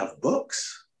had to have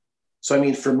books.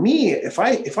 So, for me, if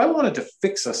I wanted to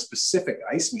fix a specific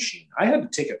ice machine, I had to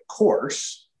take a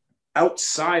course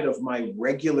outside of my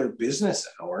regular business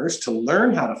hours to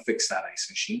learn how to fix that ice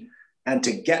machine and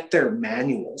to get their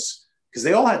manuals, because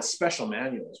they all had special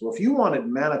manuals. Well, if you wanted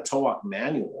Manitowoc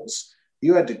manuals,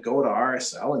 you had to go to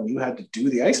RSL and you had to do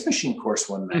the ice machine course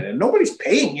one night, and nobody's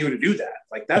paying you to do that.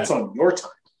 Like, that's on your time.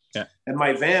 Yeah. And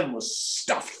my van was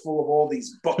stuffed full of all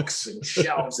these books and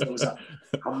shelves, and it was a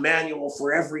manual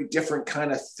for every different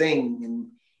kind of thing. And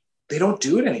they don't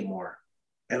do it anymore.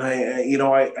 And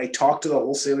I talk to the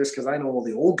wholesalers, because I know all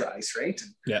the old guys, right?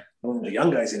 And I don't know the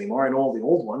young guys anymore. I know all the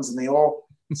old ones, and they all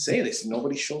say this.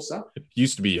 Nobody shows up. It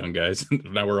used to be young guys.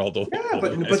 Now we're all old. Yeah,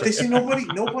 but they say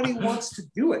nobody wants to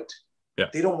do it. Yeah.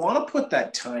 They don't want to put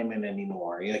that time in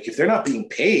anymore. Like, if they're not being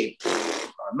paid,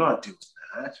 I'm not doing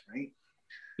that, right?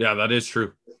 Yeah, that is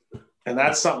true. And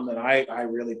that's something that I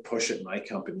really push at my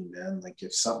company, man. Like,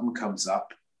 if something comes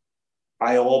up,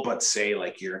 I all but say,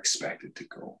 like, you're expected to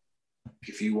go.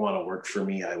 If you want to work for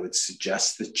me, I would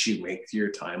suggest that you make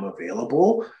your time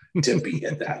available to be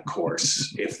at that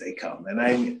course if they come.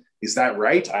 And is that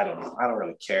right? I don't know. I don't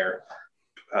really care.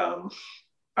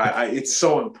 It's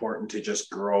so important to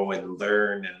just grow and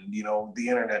learn. And, the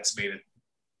internet's made it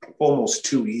almost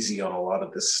too easy on a lot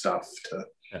of this stuff to.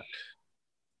 Yeah.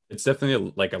 It's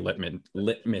definitely like a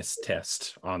litmus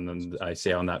test on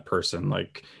that person.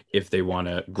 Like, if they want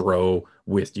to grow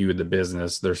with you in the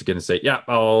business, they're going to say, yeah,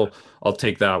 I'll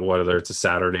take that, whether it's a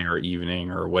Saturday or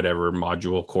evening or whatever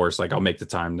module course. Like, I'll make the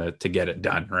time to get it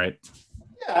done. Right.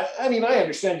 Yeah. I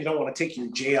understand you don't want to take your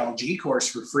JLG course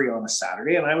for free on a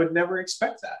Saturday, and I would never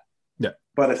expect that. Yeah.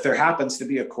 But if there happens to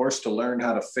be a course to learn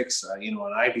how to fix, an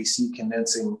IBC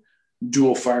condensing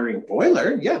dual firing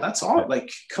boiler, yeah, that's all.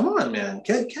 Like, come on, man,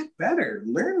 get better,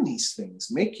 learn these things,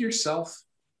 make yourself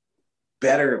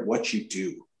better at what you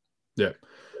do. Yeah,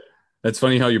 that's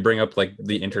funny how you bring up like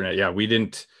the internet. Yeah, we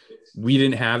didn't we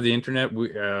didn't have the internet. We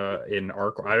in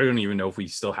our, I don't even know if we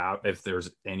still have, if there's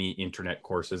any internet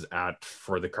courses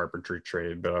for the carpentry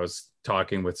trade. But I was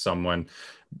talking with someone.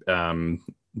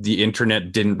 The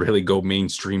internet didn't really go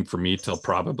mainstream for me till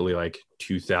probably like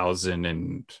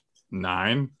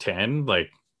 2009, 10.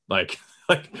 Like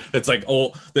it's like,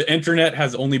 oh, the internet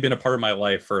has only been a part of my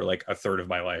life for like a third of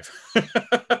my life.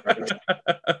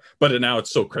 But now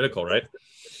it's so critical, right?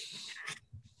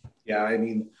 Yeah, I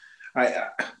mean,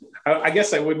 I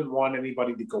guess I wouldn't want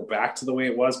anybody to go back to the way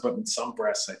it was, but in some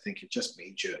breaths, I think it just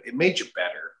made you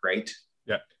better, right?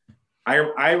 Yeah.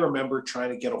 I remember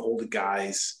trying to get a hold of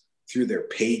guys through their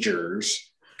pagers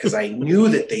because I knew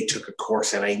that they took a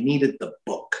course and I needed the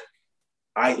book.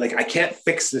 I can't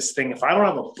fix this thing if I don't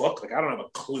have a book. Like, I don't have a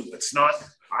clue. It's not,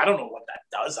 I don't know what that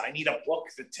does. I need a book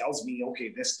that tells me,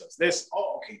 okay, this does this.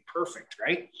 Oh, okay, perfect,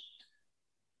 right?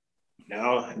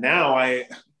 Now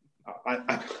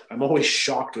I'm always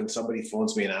shocked when somebody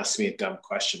phones me and asks me a dumb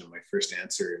question, and my first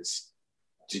answer is,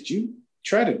 "Did you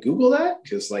try to Google that?"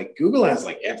 Because like Google has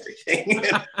like everything.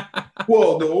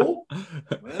 Well, no.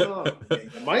 Well, you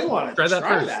might want to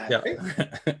try that. Yeah. Right?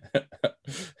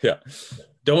 Yeah.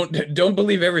 Don't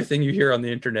believe everything you hear on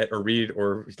the internet or read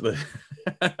or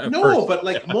no, but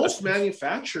like most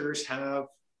manufacturers have.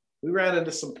 We ran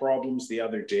into some problems the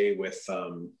other day with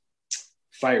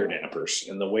fire dampers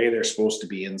and the way they're supposed to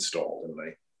be installed, and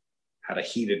I had a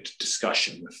heated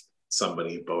discussion with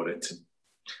somebody about it. And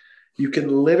you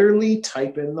can literally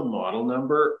type in the model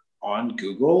number on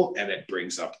Google and it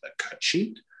brings up the cut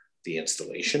sheet, the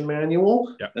installation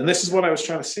manual. Yep. And this is what I was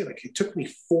trying to say. Like, it took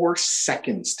me 4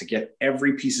 seconds to get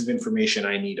every piece of information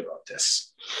I need about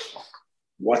this.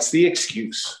 What's the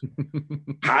excuse?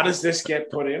 How does this get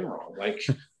put in wrong? Like,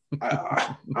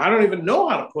 I don't even know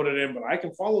how to put it in, but I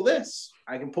can follow this.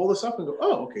 I can pull this up and go,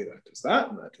 oh, okay, that does that,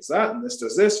 and that does that, and this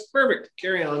does this. Perfect.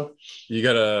 Carry on. You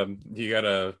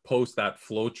gotta post that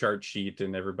flow chart sheet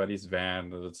in everybody's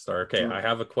van. Let's start. Okay, I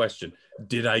have a question.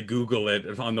 Did I Google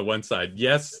it on the one side?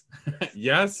 Yes.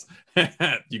 Yes.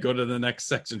 You go to the next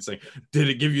section saying, did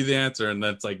it give you the answer? And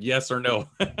that's like yes or no.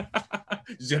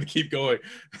 You just gotta keep going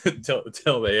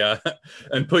until they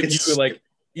and put you like,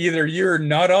 either you're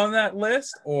not on that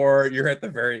list or you're at the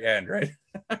very end, right?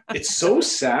 It's so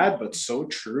sad, but so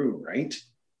true, right?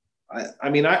 I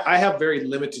mean, I have very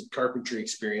limited carpentry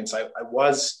experience. I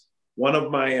was one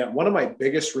of my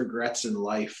biggest regrets in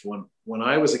life when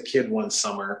I was a kid one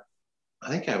summer. I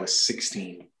think I was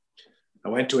 16. I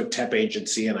went to a temp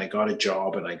agency and I got a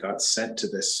job and I got sent to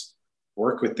this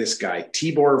work with this guy,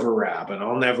 Tibor Varab, and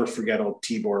I'll never forget old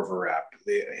Tibor Varab.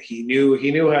 He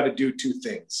knew how to do 2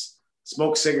 things: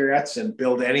 smoke cigarettes and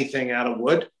build anything out of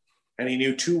wood. And he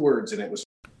knew 2 words, and it was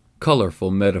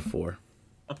colorful metaphor.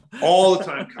 All the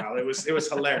time, Kyle. It was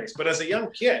hilarious. But as a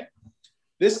young kid,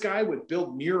 this guy would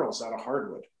build murals out of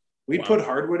hardwood. We'd put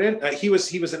hardwood in. He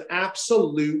was an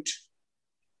absolute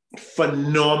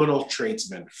phenomenal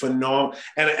tradesman. Phenomenal.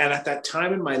 And at that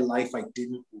time in my life, I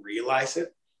didn't realize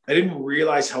it. I didn't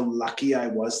realize how lucky I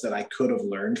was that I could have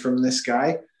learned from this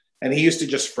guy. And he used to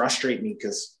just frustrate me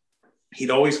because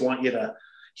he'd always want you to,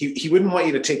 he wouldn't want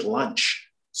you to take lunch.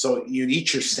 So you'd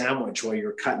eat your sandwich while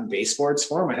you're cutting baseboards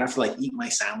for him. I'd have to like eat my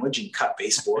sandwich and cut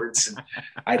baseboards. And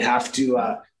I'd have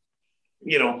to,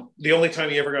 the only time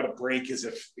he ever got a break is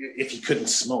if he couldn't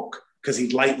smoke, because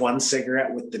he'd light one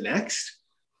cigarette with the next.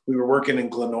 We were working in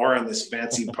Glenora in this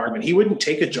fancy apartment. He wouldn't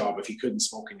take a job if he couldn't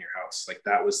smoke in your house. Like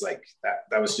that was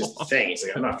just the thing. He's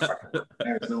like, I'm not fucking,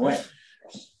 there's no way.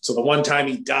 So the one time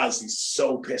he does, he's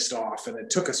so pissed off. And it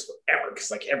took us forever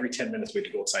because like every 10 minutes we had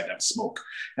to go outside and have a smoke.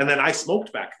 And then I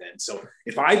smoked back then. So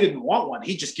if I didn't want one,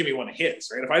 he'd just give me one of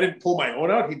his, right? If I didn't pull my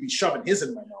own out, he'd be shoving his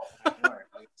in my mouth.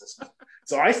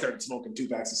 So I started smoking 2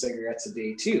 packs of cigarettes a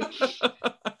day too.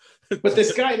 But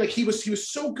this guy, like he was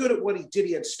so good at what he did.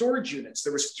 He had storage units.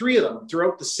 There was 3 of them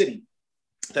throughout the city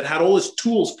that had all his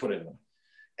tools put in them.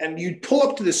 And you'd pull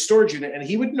up to this storage unit and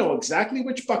he would know exactly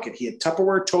which bucket. He had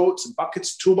Tupperware totes and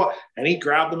buckets, toolbox, and he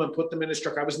grabbed them and put them in his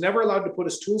truck. I was never allowed to put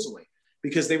his tools away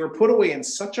because they were put away in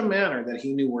such a manner that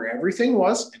he knew where everything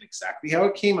was and exactly how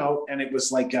it came out. And it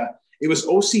was like, it was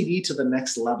OCD to the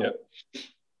next level. Yep.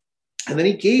 And then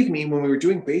he gave me, when we were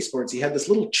doing baseboards, he had this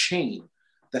little chain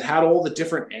that had all the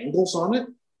different angles on it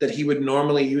that he would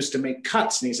normally use to make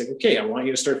cuts. And he's like, okay, I want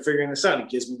you to start figuring this out. He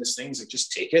gives me this thing. He's like,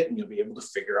 just take it and you'll be able to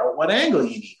figure out what angle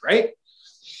you need, right?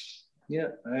 Yeah,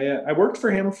 I worked for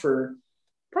him for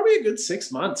probably a good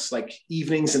 6 months, like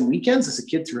evenings and weekends as a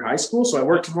kid through high school. So I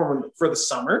worked for him for the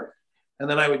summer. And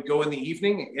then I would go in the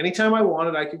evening. Anytime I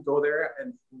wanted, I could go there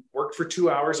and work for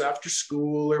 2 hours after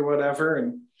school or whatever.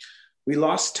 And we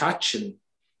lost touch. And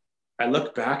I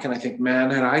look back and I think, man,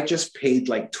 had I just paid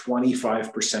like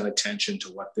 25% attention to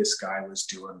what this guy was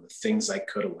doing, the things I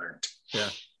could have learned. Yeah.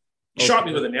 He shot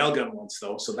me with a nail gun once,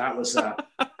 though, so that was.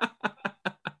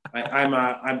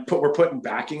 We're putting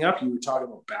backing up. You were talking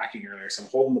about backing earlier, so I'm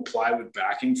holding the plywood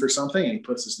backing for something, and he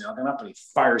puts his nail gun up and he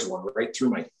fires one right through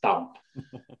my thumb.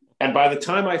 And by the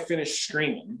time I finished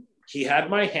screaming, he had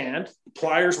my hand, the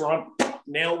pliers were on,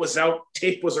 nail was out,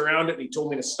 tape was around it, and he told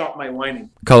me to stop my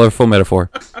whining. Colorful metaphor.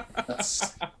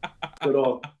 That's good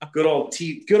old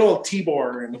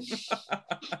Tibor. And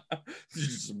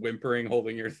just whimpering,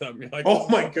 holding your thumb. You're like, oh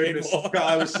my goodness!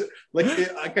 I was like,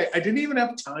 I didn't even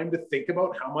have time to think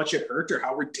about how much it hurt or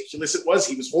how ridiculous it was.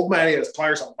 He was holding my his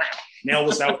pliers on, nail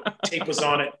was out, tape was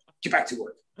on it. Get back to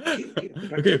work.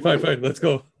 Okay, fine, let's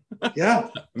go. Yeah,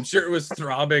 I'm sure it was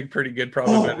throbbing pretty good,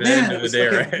 probably by the end of the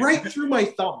day, right through my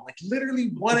thumb, like literally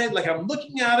one end. Like I'm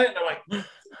looking at it, and I'm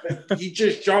like, he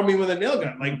just shot me with a nail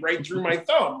gun, like right through my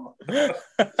thumb.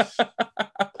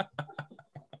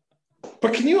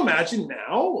 But can you imagine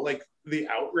now, like the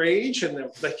outrage and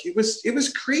it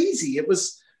was crazy. It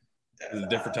was a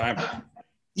different time.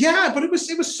 Yeah, but it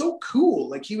was so cool.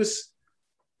 Like he was,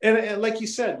 and like you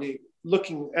said,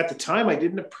 looking at the time, I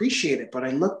didn't appreciate it, but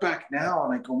I look back now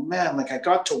and I go, man, like I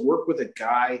got to work with a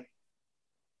guy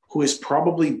who is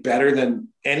probably better than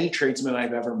any tradesman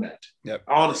I've ever met. Yep.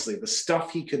 Honestly, the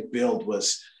stuff he could build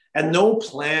was, and no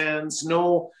plans,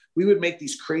 we would make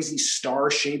these crazy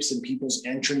star shapes in people's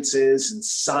entrances and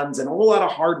suns and a whole lot of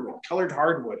hardwood, colored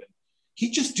hardwood.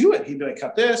 He'd just do it. He'd be like,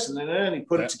 cut this, and then he'd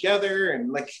put it together.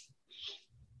 And like,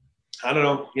 I don't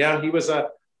know. Yeah, he was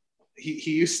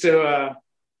he used to,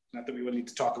 not that we would need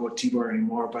to talk about Tibor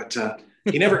anymore, but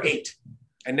he never ate.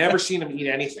 I never seen him eat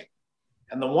anything.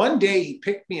 And the one day he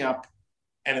picked me up,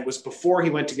 and it was before he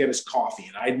went to get his coffee.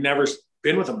 And I'd never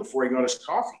been with him before he got his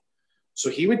coffee. So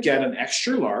he would get an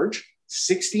extra large,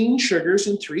 16 sugars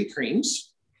and 3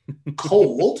 creams,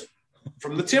 cold,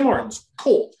 from the Tim Hortons,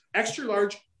 cold, extra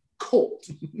large, cold.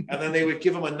 And then they would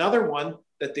give him another one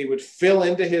that they would fill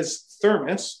into his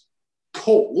thermos,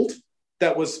 cold,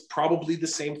 that was probably the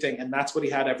same thing. And that's what he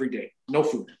had every day. No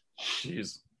food.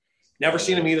 Jeez. Never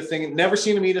seen him eat a thing. And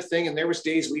there was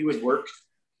days we would work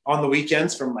on the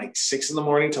weekends from like 6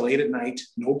 a.m. till 8 p.m.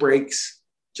 No breaks,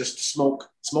 just smoke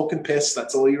and piss.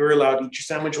 That's all you were allowed. Eat your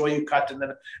sandwich while you cut.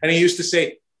 And he used to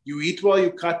say, you eat while you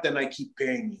cut, then I keep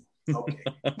paying you. Okay.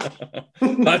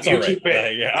 That's all right.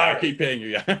 I keep paying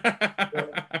you.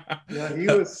 Yeah, he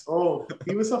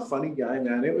was a funny guy,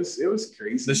 man. It was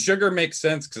crazy. The sugar makes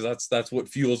sense because that's what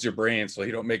fuels your brain, so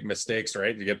you don't make mistakes,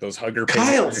 right? You get those hugger pains.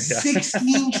 Kyle,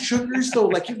 16 sugars though,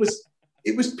 like it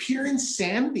was pure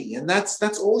insanity, and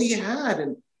that's all he had.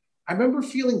 And I remember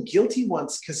feeling guilty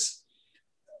once because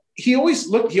he always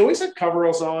had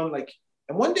coveralls on, like.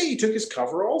 And one day he took his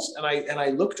coveralls and I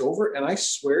looked over, and I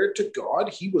swear to God,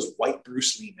 he was white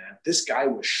Bruce Lee, man. This guy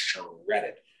was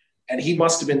shredded. And he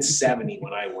must have been 70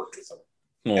 when I worked with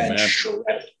him. Man.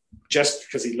 Shredded. Just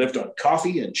because he lived on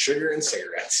coffee and sugar and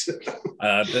cigarettes.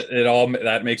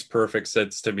 That makes perfect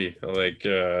sense to me. Like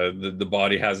the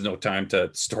body has no time to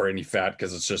store any fat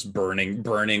because it's just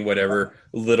burning whatever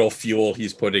little fuel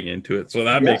he's putting into it. So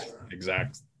that makes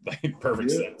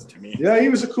perfect sense to me. Yeah, he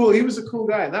was a cool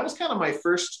guy. And that was kind of my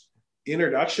first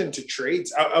introduction to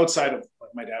trades outside of,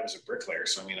 like, my dad was a bricklayer.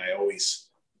 So, I mean,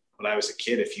 when I was a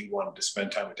kid, if you wanted to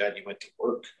spend time with dad, you went to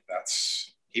work.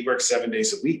 He worked 7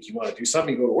 days a week. You want to do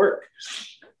something, you go to work.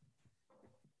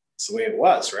 It's the way it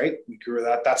was, right? We grew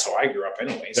that. That's how I grew up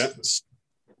anyways. Yeah.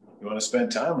 You want to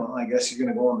spend time? Well, I guess you're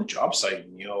going to go on the job site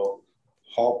and you'll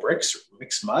haul bricks or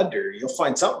mix mud, or you'll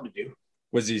find something to do.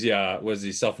 Was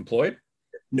he self-employed?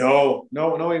 No.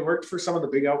 He worked for some of the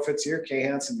big outfits here, K.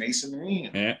 Hansen Masonry.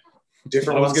 Yeah.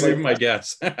 Different I was ones. going to give my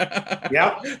guess.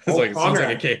 Yeah. It sounds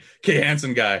like a K.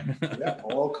 Hansen guy. Yeah.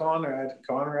 All Conrad.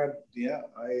 Yeah.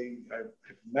 I've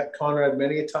met Conrad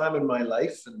many a time in my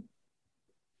life. And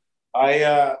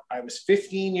I was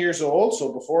 15 years old.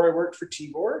 So before I worked for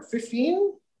Tibor,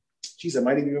 15, geez, I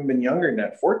might have even been younger than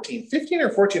that. 15 or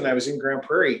 14, I was in Grand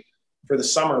Prairie for the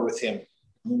summer with him.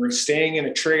 We were staying in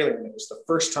a trailer, and it was the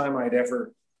first time I'd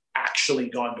ever actually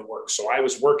gone to work. So I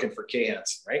was working for K.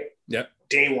 Hansen, right? Yep.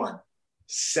 Day one,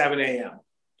 7 a.m.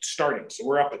 starting. So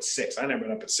we're up at 6. I never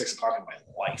been up at 6 o'clock in my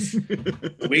life.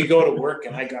 We go to work,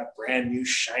 and I got brand new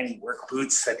shiny work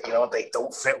boots that, they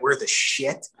don't fit worth a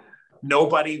shit.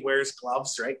 Nobody wears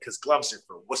gloves, right? Because gloves are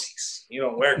for wussies. You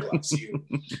don't wear gloves.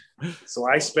 So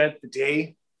I spent the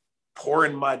day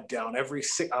pouring mud down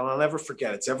I'll never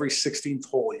forget. It's every 16th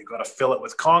hole. You got to fill it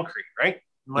with concrete, right?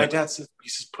 And my dad says,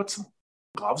 put some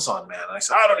gloves on, man. And I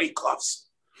said, I don't need gloves.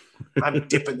 I'm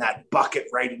dipping that bucket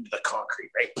right into the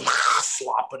concrete, right?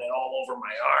 Flopping it all over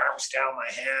my arms, down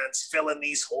my hands, filling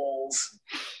these holes.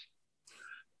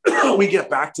 We get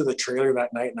back to the trailer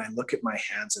that night and I look at my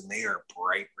hands and they are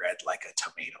bright red like a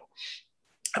tomato.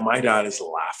 And my dad is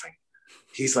laughing.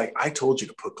 He's like, I told you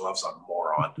to put gloves on,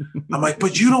 moron. I'm like,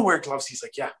 but you don't wear gloves. He's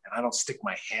like, yeah, and I don't stick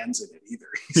my hands in it either.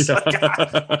 He's like,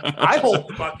 I hold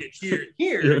the bucket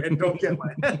here, and don't get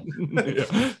my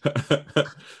hand.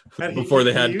 And before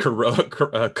they had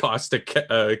caustic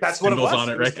that's what it was. on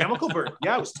it, right? Chemical burn.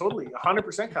 Yeah, it was totally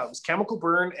 100%. It was chemical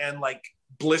burn and like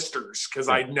blisters because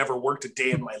I'd never worked a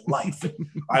day in my life.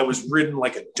 I was ridden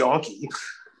like a donkey.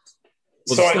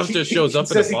 Well, so the stuff just shows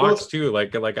up in the box too.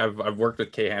 Like I've worked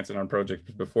with Kay Hansen on projects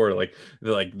before. Like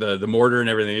the mortar and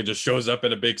everything, it just shows up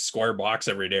in a big square box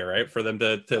every day, right? For them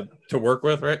to work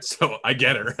with, right? So I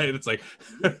get it, right? It's like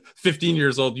 15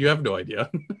 years old, you have no idea.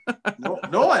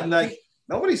 no, and like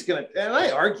nobody's gonna. And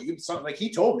I argued something like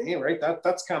he told me, right?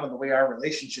 That's kind of the way our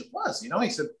relationship was. You know,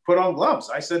 he said put on gloves.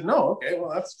 I said no. Okay,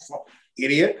 well that's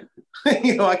idiot.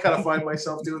 You know, I kind of find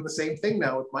myself doing the same thing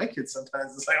now with my kids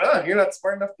sometimes. It's like, oh, you're not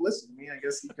smart enough to listen to me. I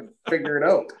guess you can figure it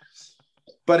out.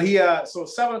 But so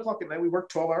 7:00 at night, we work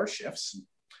 12-hour shifts.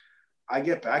 I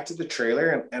get back to the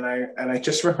trailer and I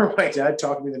just remember my dad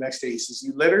talking to me the next day. He says,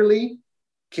 you literally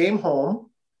came home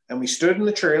and we stood in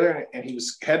the trailer and he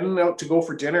was heading out to go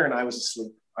for dinner and I was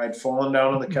asleep. I'd fallen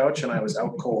down on the couch and I was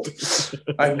out cold.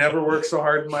 I've never worked so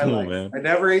hard in my life. Man. I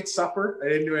never ate supper. I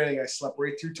didn't do anything. I slept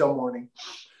right through till morning.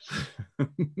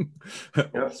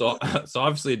 Yep. So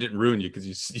obviously it didn't ruin you because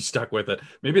you stuck with it.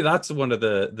 Maybe that's one of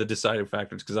the deciding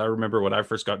factors, because I remember when I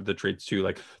first got into the trades too,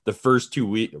 like the first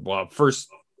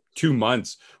 2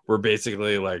 months were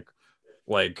basically like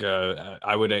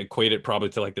I would equate it probably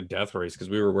to like the death race, because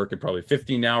we were working probably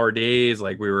 15-hour days.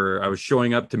 Like I was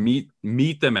showing up to meet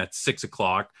them at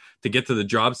 6:00 to get to the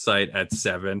job site at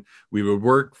 7. We would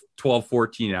work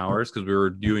 12-14 hours because we were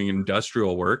doing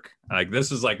industrial work. Like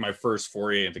this is like my first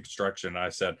foray into construction. I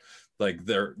said, like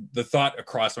the thought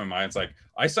across my mind is like,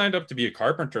 I signed up to be a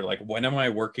carpenter. Like, when am I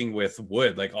working with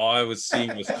wood? Like all I was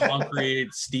seeing was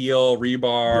concrete, steel,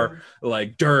 rebar,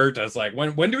 like dirt. I was like,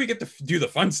 when do we get to do the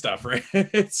fun stuff, right?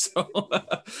 So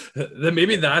then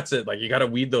maybe that's it. Like you got to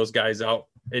weed those guys out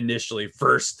initially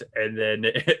first, and then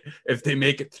if they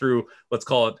make it through, let's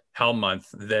call it hell month,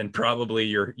 then probably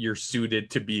you're suited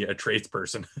to be a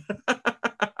tradesperson.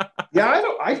 Yeah,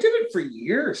 I did it for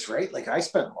years, right? Like I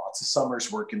spent lots of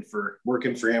summers working for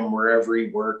him wherever he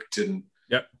worked. And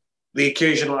yep. The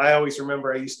occasional, I always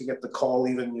remember I used to get the call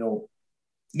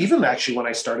even actually when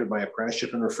I started my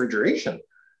apprenticeship in refrigeration,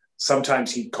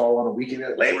 sometimes he'd call on a weekend,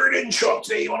 like, labor didn't show up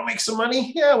today. You want to make some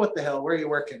money? Yeah, what the hell? Where are you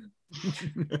working?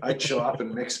 I'd show up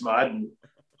and mix mud and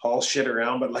haul shit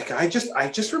around. But like, I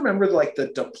just remember like the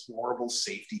deplorable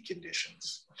safety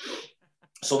conditions.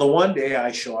 So the one day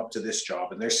I show up to this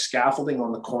job and there's scaffolding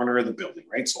on the corner of the building,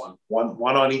 right? So on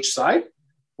one on each side,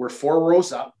 we're 4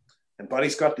 rows up, and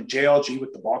Buddy's got the JLG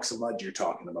with the box of mud you're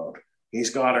talking about. He's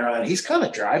got her on. He's kind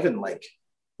of driving like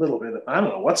a little bit. I don't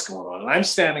know what's going on. And I'm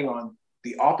standing on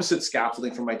the opposite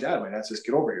scaffolding from my dad. My dad says,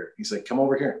 get over here. He's like, come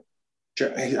over here.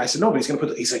 I said, no, but he's going to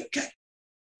put he's like,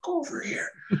 go over here.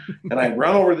 And I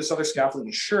run over this other scaffolding.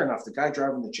 And sure enough, the guy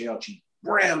driving the JLG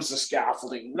rams the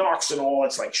scaffolding, knocks it all.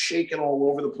 It's like shaking all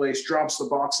over the place, drops the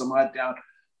box of mud down,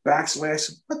 backs away. I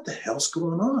said, what the hell's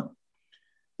going on?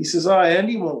 He says,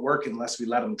 Andy won't work unless we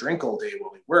let him drink all day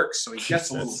while he works. So he gets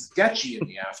a little sketchy in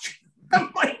the afternoon. I'm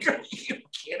like, are you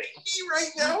kidding me right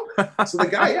now? So the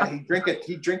guy, he'd drink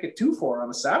it 2-4 on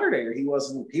a Saturday, or he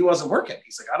wasn't working.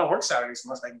 He's like, I don't work Saturdays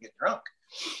unless I can get drunk.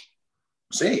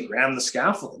 So he ran the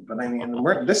scaffolding. But I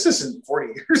mean, this isn't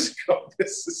 40 years ago.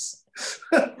 This is,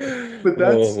 but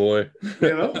that's, oh boy,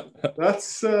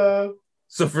 that's,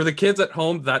 so for the kids at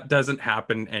home, that doesn't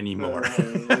happen anymore.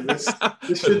 That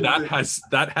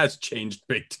has changed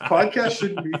big time. Podcast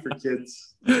shouldn't be for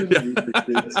kids.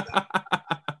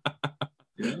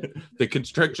 The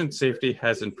construction safety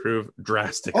has improved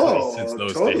drastically since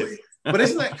those days. But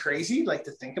isn't that crazy? Like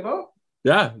to think about?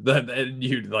 Yeah, that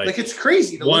you like it's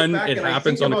crazy. To one, look back it and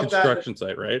happens on a construction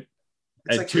site, right?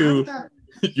 And like, 2,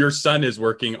 your son is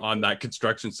working on that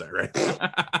construction site, right?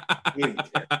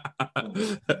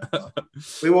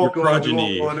 We won't go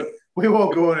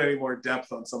in any more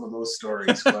depth on some of those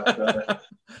stories, but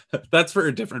that's for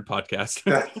a different podcast.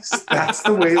 That's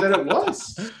the way that it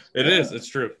was. It is. It's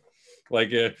true. Like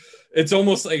it's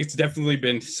almost like it's definitely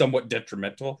been somewhat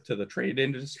detrimental to the trade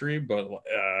industry, but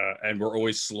and we're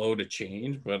always slow to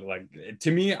change. But like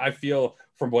to me, I feel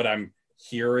from what I'm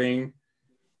hearing,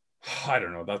 I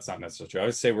don't know. That's not necessarily true. I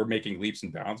would say we're making leaps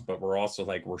and bounds, but we're also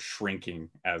like we're shrinking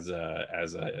as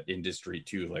a industry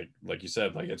too. Like you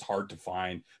said, like it's hard to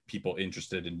find people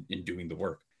interested in doing the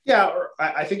work. Yeah, or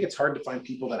I think it's hard to find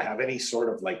people that have any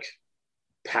sort of like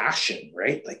passion,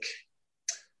 right? Like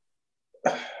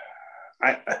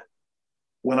I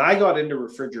when I got into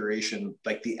refrigeration,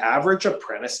 like the average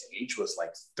apprentice age was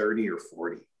like 30 or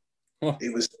 40. Huh.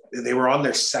 They were on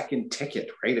their second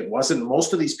ticket, right? It wasn't,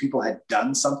 most of these people had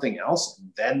done something else and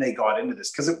then they got into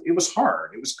this because it was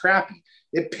hard. It was crappy.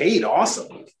 It paid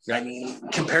awesome. Yeah. I mean,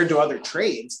 compared to other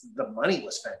trades, the money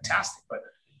was fantastic. But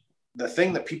the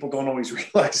thing that people don't always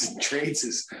realize in trades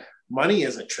is money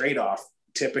is a trade-off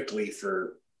typically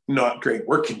for not great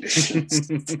work conditions.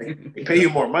 Like, they pay you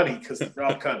more money because the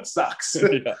job kind of sucks.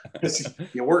 Yeah.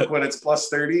 You work when it's plus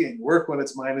 30 and you work when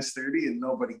it's minus 30 and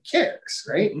nobody cares,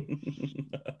 right?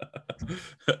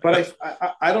 But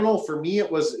I don't know. For me,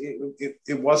 it was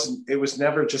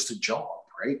never just a job,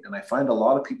 right? And I find a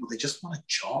lot of people, they just want a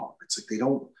job. It's like they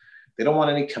don't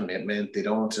want any commitment. They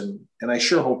don't, and I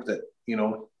sure hope that, you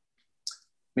know,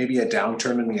 maybe a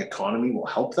downturn in the economy will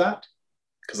help that,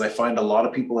 because I find a lot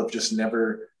of people have just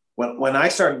never. When I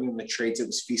started in the trades, it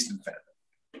was feast and famine.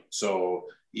 So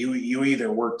you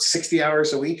either worked 60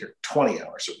 hours a week or 20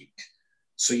 hours a week.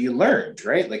 So you learned,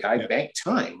 right? Like I banked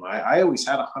time. I always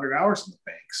had 100 hours in the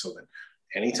bank. So that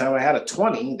anytime I had a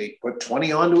 20, they put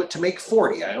 20 onto it to make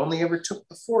 40. I only ever took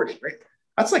the 40, right?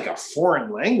 That's like a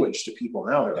foreign language to people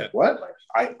now. They're like, what?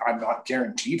 Like I'm not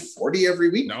guaranteed 40 every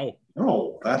week.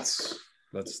 No, that's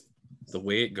the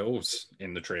way it goes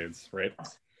in the trades, right?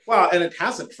 Well, and it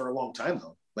hasn't for a long time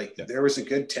though. Like there was a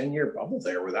good 10-year bubble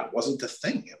there where that wasn't a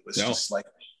thing. It was just like,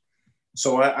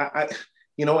 so I,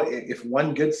 you know, if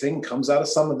one good thing comes out of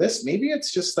some of this, maybe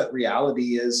it's just that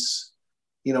reality is,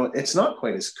 you know, it's not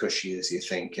quite as cushy as you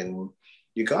think. And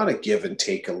you got to give and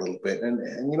take a little bit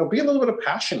and, you know, be a little bit of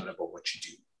passionate about what you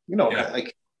do. You know, like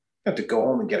you have to go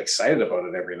home and get excited about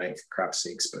it every night for crap's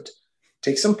sakes, but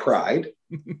take some pride,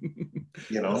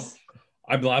 you know.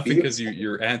 I'm laughing because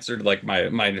you answered like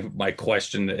my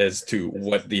question as to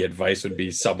what the advice would be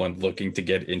someone looking to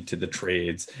get into the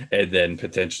trades and then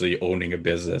potentially owning a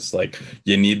business. Like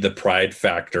you need the pride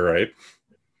factor, right?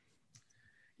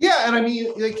 Yeah, and I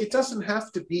mean, like it doesn't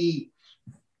have to be.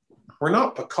 We're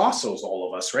not Picassos,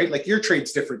 all of us, right? Like your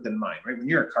trade's different than mine, right? When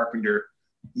you're a carpenter,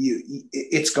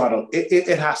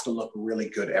 it has to look really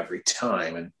good every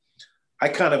time. And I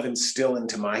kind of instill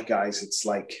into my guys, it's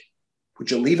like, would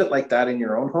you leave it like that in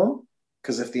your own home?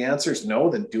 Because if the answer is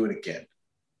no, then do it again.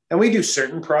 And we do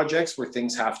certain projects where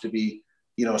things have to be,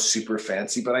 you know, super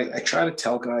fancy. But I try to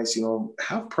tell guys, you know,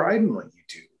 have pride in what you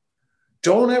do.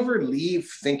 Don't ever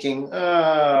leave thinking,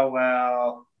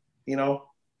 well, you know,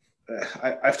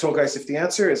 I've told guys if the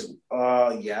answer is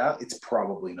yeah, it's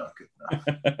probably not good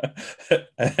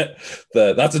enough.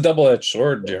 That's a double-edged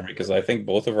sword, Jeremy, because I think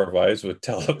both of our wives would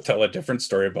tell a different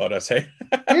story about us. Hey,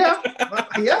 yeah.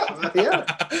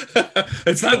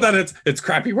 It's not that it's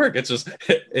crappy work. It's just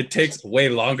it takes way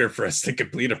longer for us to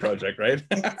complete a project, right?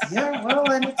 Yeah,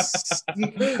 well, and it's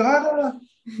you gotta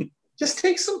just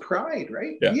take some pride,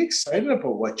 right? Yeah. Be excited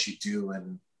about what you do,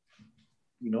 and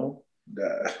you know.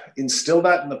 Instill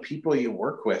that in the people you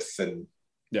work with, and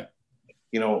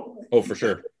you know, for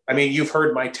sure. I mean, you've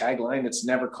heard my tagline, it's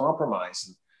never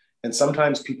compromise, and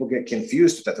sometimes people get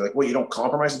confused with that. They're like, well, you don't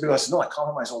compromise with people. I said, no, I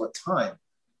compromise all the time,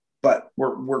 but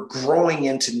we're growing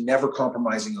into never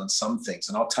compromising on some things.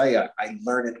 And I'll tell you, I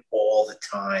learn it all the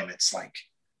time. It's like,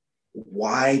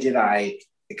 why did I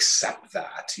accept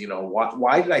that? You know,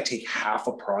 why did I take half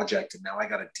a project and now I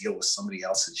got to deal with somebody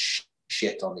else's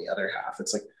shit on the other half?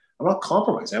 It's like, I'm not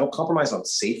compromising. I don't compromise on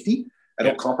safety. I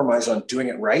don't compromise on doing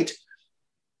it right.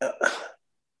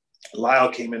 Lyle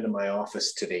came into my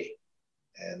office today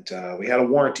and we had a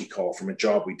warranty call from a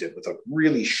job we did with a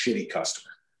really shitty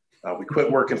customer. We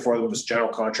quit working for them as general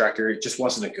contractor. It just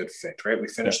wasn't a good fit, right? We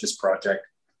finished this project,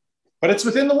 but it's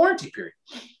within the warranty period.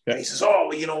 And he says, oh,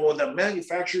 well, you know, the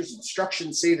manufacturer's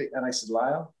instructions say that. And I said,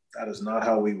 Lyle, that is not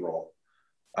how we roll.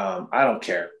 I don't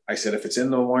care. I said, if it's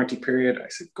in the warranty period, I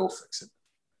said, go fix it.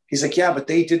 He's like, yeah, but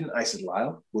they didn't. I said,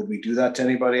 Lyle, would we do that to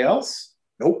anybody else?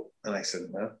 Nope. And I said,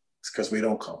 no, it's because we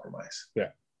don't compromise.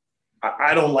 Yeah.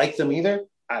 I don't like them either.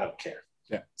 I don't care.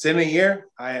 Yeah. It's in a year.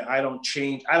 I don't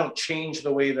change. I don't change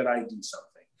the way that I do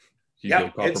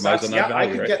something. Compromise on that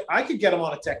value, I could get them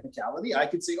on a technicality. I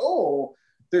could say, oh,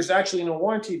 there's actually no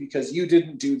warranty because you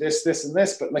didn't do this, this, and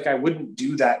this. But like, I wouldn't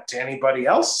do that to anybody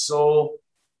else. So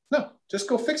no, just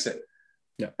go fix it.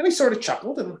 Yeah. And he sort of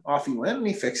chuckled and off he went and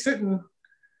he fixed it. And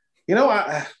you know,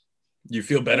 You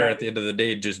feel better at the end of the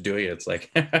day just doing it. It's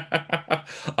like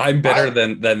I'm better I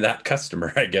than that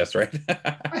customer, I guess, right?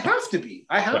 I have to be.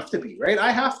 I Yeah. have to be, right?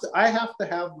 I have to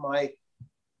have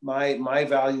my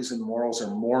values and morals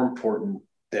are more important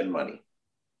than money.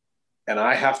 And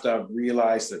I have to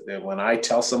realize that when I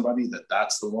tell somebody that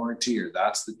that's the warranty or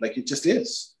that's the, like, it just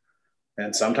is.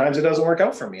 And sometimes it doesn't work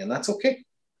out for me, and that's okay.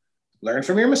 Learn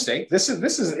from your mistake. This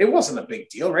is it wasn't a big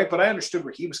deal, right? But I understood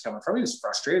where he was coming from. He was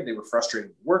frustrated. They were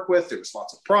frustrated to work with. There was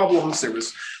lots of problems.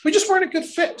 We just weren't a good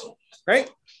fit, right?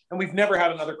 And we've never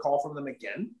had another call from them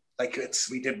again. Like,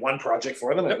 we did one project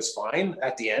for them and it was fine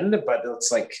at the end, but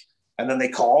it's like, and then they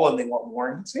call and they want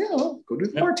more. And say, yeah, well, go do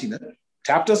the warranty then.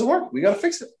 Tap doesn't work. We got to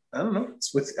fix it. I don't know.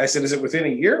 I said, is it within a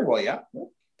year? Well, yeah.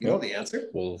 Well, you know the answer.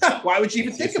 Well, why would you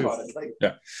even think about it? Like,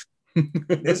 yeah.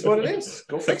 It is what it is.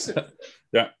 Go fix it.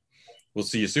 Yeah. We'll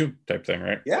see you soon type thing,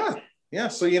 right? Yeah. Yeah.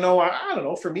 So, I don't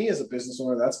know. For me as a business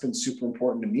owner, that's been super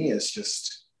important to me. Is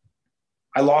just,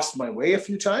 I lost my way a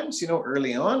few times,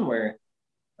 early on, where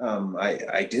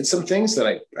I did some things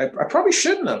that I probably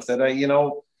shouldn't have,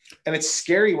 and it's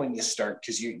scary when you start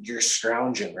because you're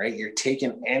scrounging, right? You're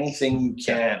taking anything you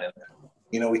can. And,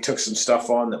 we took some stuff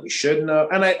on that we shouldn't have.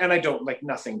 And I don't, like,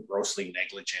 nothing grossly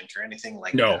negligent or anything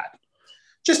like that.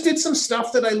 Just did some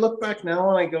stuff that I look back now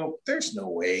and I go, there's no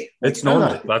way. Like, it's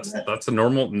normal. That's a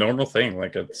normal thing.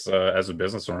 Like, it's as a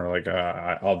business owner, like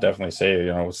I'll definitely say,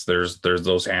 there's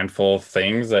those handful of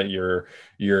things that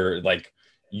you're like,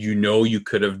 you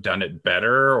could have done it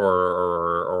better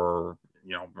or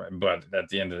but at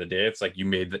the end of the day, it's like you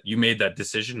made that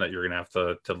decision that you're gonna have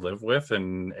to live with,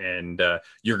 and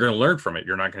you're gonna learn from it.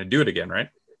 You're not gonna do it again, right?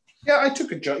 Yeah, I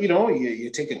took a job. You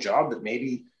take a job that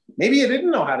maybe you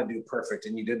didn't know how to do perfect,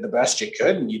 and you did the best you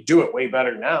could, and you do it way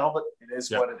better now. But it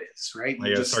is what it is, right?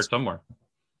 You got to start somewhere.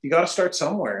 You got to start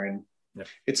somewhere, and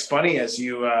it's funny as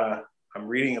I'm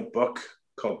reading a book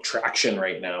called Traction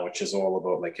right now, which is all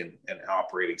about like an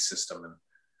operating system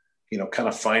and kind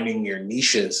of finding your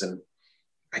niches. And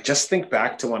I just think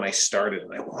back to when I started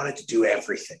and I wanted to do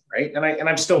everything, right? And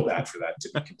I'm still bad for that, to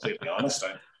be completely honest.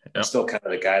 I'm still kind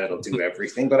of the guy that'll do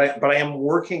everything, but I am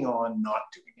working on not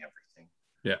doing everything.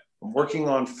 Yeah. I'm working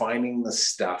on finding the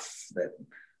stuff that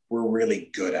we're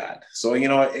really good at. So,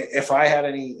 if I had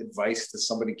any advice to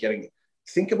somebody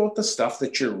think about the stuff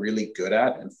that you're really good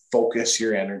at and focus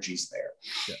your energies there.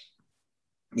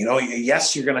 Yeah.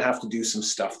 Yes, you're going to have to do some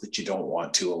stuff that you don't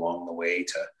want to along the way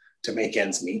to make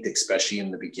ends meet, especially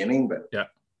in the beginning. But,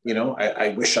 I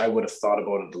wish I would have thought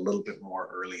about it a little bit more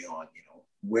early on.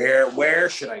 Where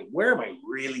am I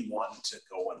really wanting to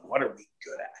go, and what are we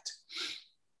good at?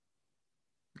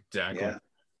 Exactly.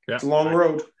 Yeah. It's a long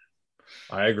road.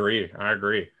 I agree.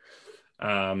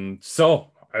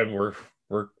 So we're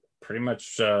pretty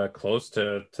much close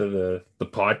to the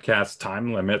podcast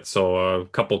time limit. So a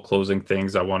couple closing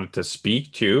things I wanted to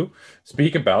speak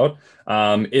about.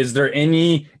 Is there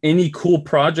any cool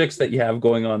projects that you have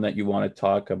going on that you want to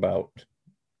talk about?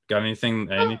 Got anything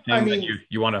that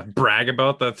you want to brag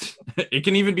about? That it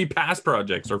can even be past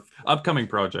projects or upcoming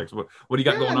projects. What do you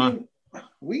got going on?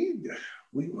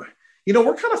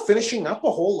 We're kind of finishing up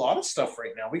a whole lot of stuff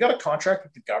right now. We got a contract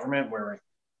with the government where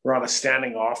we're on a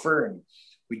standing offer, and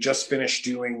we just finished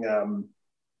doing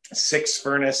 6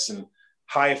 furnace and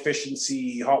high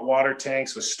efficiency hot water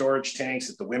tanks with storage tanks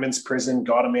at the women's prison.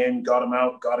 Got them in, got them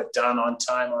out, got it done on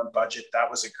time, on budget. That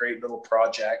was a great little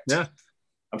project. Yeah.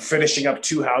 I'm finishing up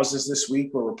 2 houses this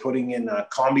week where we're putting in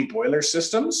combi boiler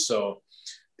systems. So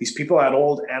these people had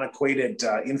old antiquated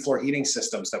in-floor heating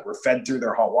systems that were fed through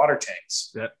their hot water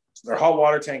tanks. Yeah. So their hot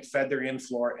water tank fed their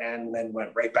in-floor and then went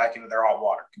right back into their hot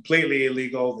water. Completely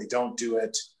illegal. They don't do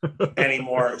it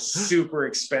anymore. Super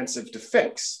expensive to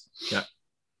fix. Yeah.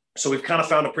 So we've kind of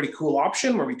found a pretty cool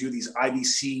option where we do these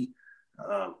IBC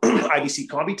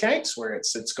combi tanks where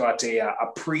it's got a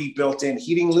pre-built-in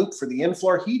heating loop for the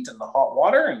in-floor heat and the hot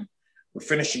water, and we're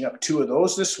finishing up 2 of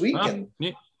those this week. And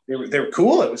they were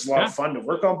cool. It was a lot of fun to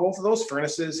work on both of those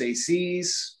furnaces,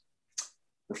 ACs.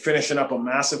 We're finishing up a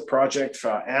massive project for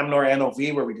Amnor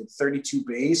NOV where we did 32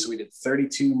 bays. So we did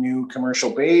 32 new commercial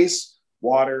bays,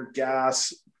 water,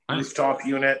 gas, rooftop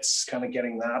units, kind of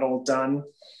getting that all done.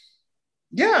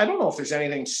 Yeah, I don't know if there's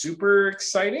anything super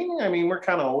exciting. I mean, we're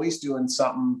kind of always doing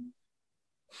something.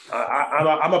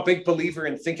 I'm a big believer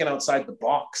in thinking outside the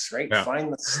box, right? Yeah.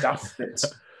 Find the stuff that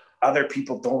other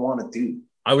people don't want to do.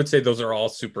 I would say those are all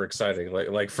super exciting.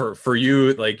 Like for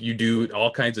you, like you do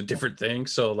all kinds of different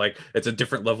things. So like it's a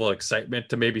different level of excitement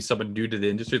to maybe someone new to the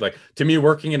industry. Like to me,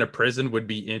 working in a prison would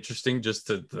be interesting just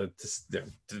to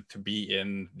be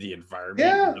in the environment,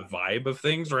 Yeah. the vibe of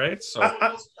things, right? I, So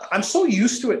I, I'm so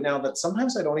used to it now that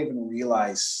sometimes I don't even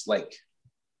realize, like,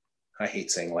 I hate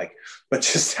saying like, but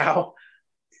just how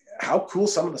cool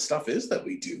some of the stuff is that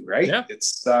we do, right? yeah,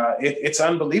 It's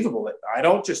unbelievable. I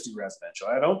don't just do residential.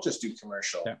 I don't just do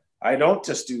commercial. yeah, I don't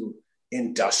just do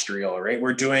industrial, right?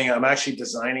 I'm actually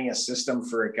designing a system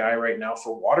for a guy right now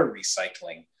for water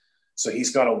recycling. So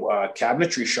he's got a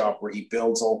cabinetry shop where he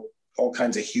builds all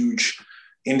kinds of huge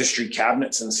industry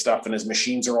cabinets and stuff, and his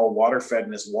machines are all water fed,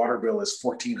 and his water bill is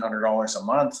 $1,400 a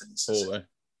month. And he says, totally.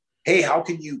 hey, how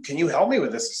can you help me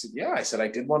with this? I said, yeah. I said, I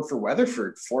did one for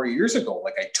Weatherford 4 years ago.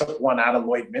 Like, I took one out of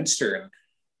Lloydminster and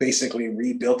basically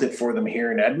rebuilt it for them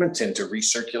here in Edmonton to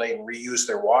recirculate and reuse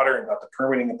their water, and got the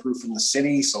permitting approved from the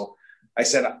city. So I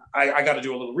said, I got to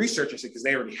do a little research. I said, because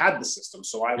they already had the system.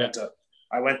 So I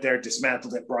went there,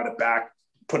 dismantled it, brought it back,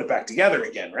 put it back together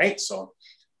again. Right. So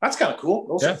that's kind of cool.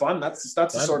 Those are fun. That's the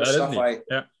sort of stuff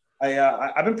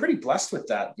I've been pretty blessed with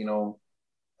that,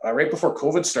 right before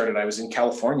COVID started, I was in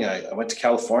California. I went to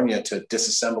California to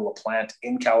disassemble a plant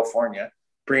in California,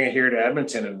 bring it here to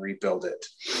Edmonton, and rebuild it.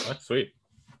 That's sweet.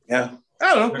 Yeah.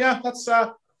 I don't know. Yeah, that's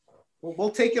we'll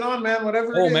take it on, man.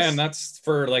 Whatever. Oh man, that's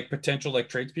for like potential like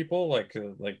tradespeople. Like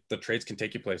the trades can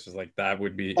take you places like that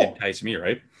would be entice me,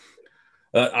 right?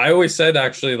 I always said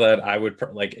actually that I would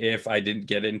like if I didn't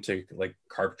get into like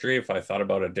carpentry, if I thought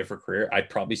about a different career, I'd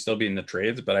probably still be in the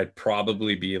trades, but I'd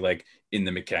probably be like in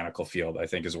the mechanical field. I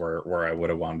think is where I would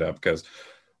have wound up, because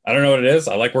I don't know what it is.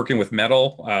 I like working with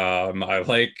metal. I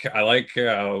like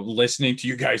listening to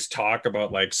you guys talk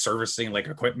about like servicing like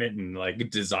equipment and like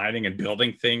designing and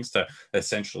building things to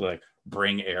essentially like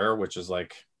bring air, which is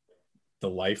like the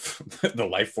life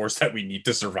force that we need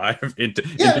to survive into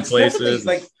places.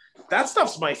 Like that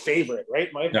stuff's my favorite, right?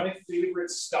 My favorite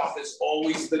stuff is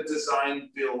always the design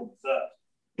build,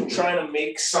 the trying to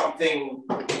make something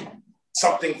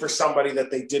for somebody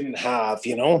that they didn't have.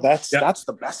 That's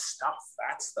the best stuff.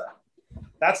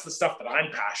 That's the stuff that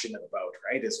I'm passionate about,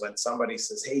 right? Is when somebody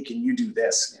says, hey, can you do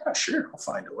this? Yeah, sure, I'll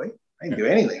find a way. I can do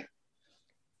anything.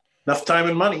 Enough time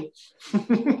and money. For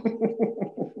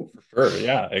sure.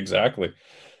 Yeah, exactly.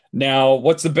 Now,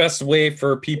 what's the best way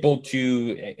for people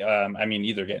to,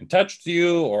 either get in touch with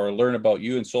you or learn about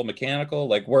you and Soul Mechanical?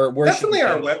 Like, where definitely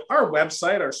our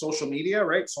website, our social media,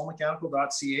 right?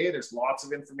 Soulmechanical.ca. There's lots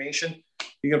of information.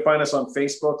 You can find us on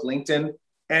Facebook, LinkedIn,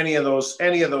 any of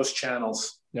those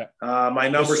channels. Yeah. My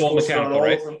number's Soul Mechanical, on all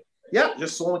right? of them. Yeah,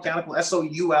 just Soul Mechanical,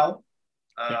 SOUL.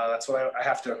 That's what I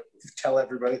have to tell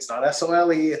everybody. It's not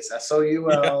SOLE, it's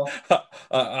SOUL. Yeah.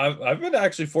 I've been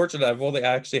actually fortunate. I've only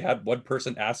actually had one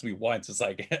person ask me once. It's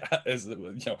like, is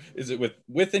it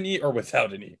with an E or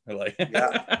without an E? Like,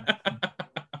 yeah.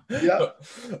 But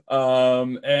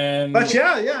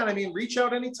yeah. I mean, reach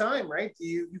out anytime, right?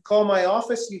 You call my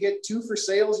office, you get 2 for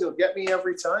sales, you'll get me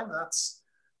every time. That's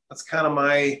kind of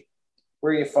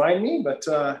where you find me, but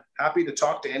happy to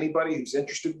talk to anybody who's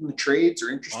interested in the trades or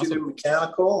interested in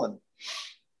mechanical. And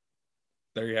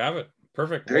there you have it.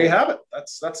 Perfect. There you have it.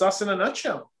 That's us in a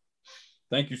nutshell.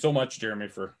 Thank you so much, Jeremy,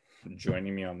 for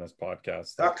joining me on this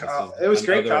podcast. It was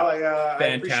great, Kyle.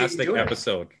 Fantastic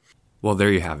episode. Well,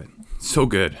 there you have it. So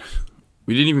good.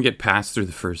 We didn't even get past through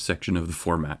the first section of the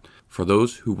format. For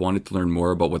those who wanted to learn more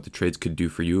about what the trades could do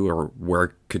for you or where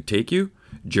it could take you,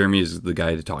 Jeremy is the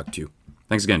guy to talk to.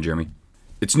 Thanks again, Jeremy.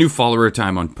 It's new follower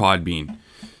time on Podbean.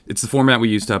 It's the format we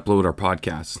use to upload our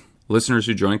podcasts. Listeners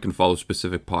who join can follow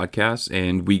specific podcasts,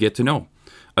 and we get to know.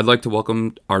 I'd like to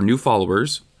welcome our new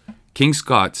followers, King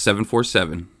Scott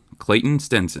 747, Clayton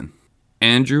Stenson,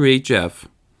 Andrew HF,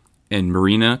 and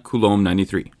Marina Coulomb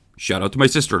 93. Shout out to my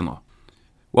sister-in-law.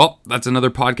 Well, that's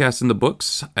another podcast in the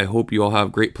books. I hope you all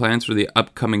have great plans for the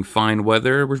upcoming fine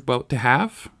weather we're about to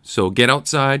have. So get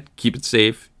outside, keep it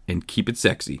safe, and keep it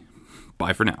sexy.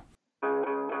 Bye for now.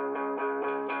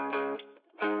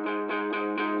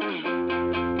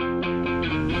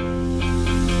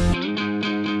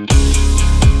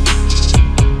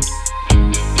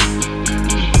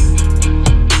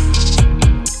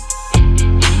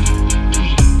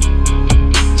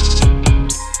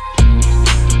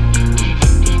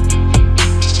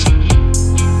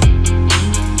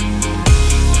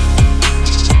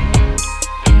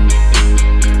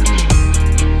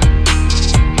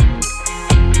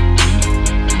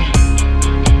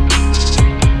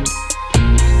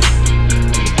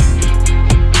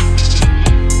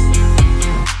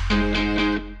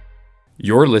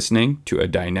 You're listening to a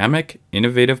dynamic,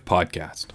 innovative podcast.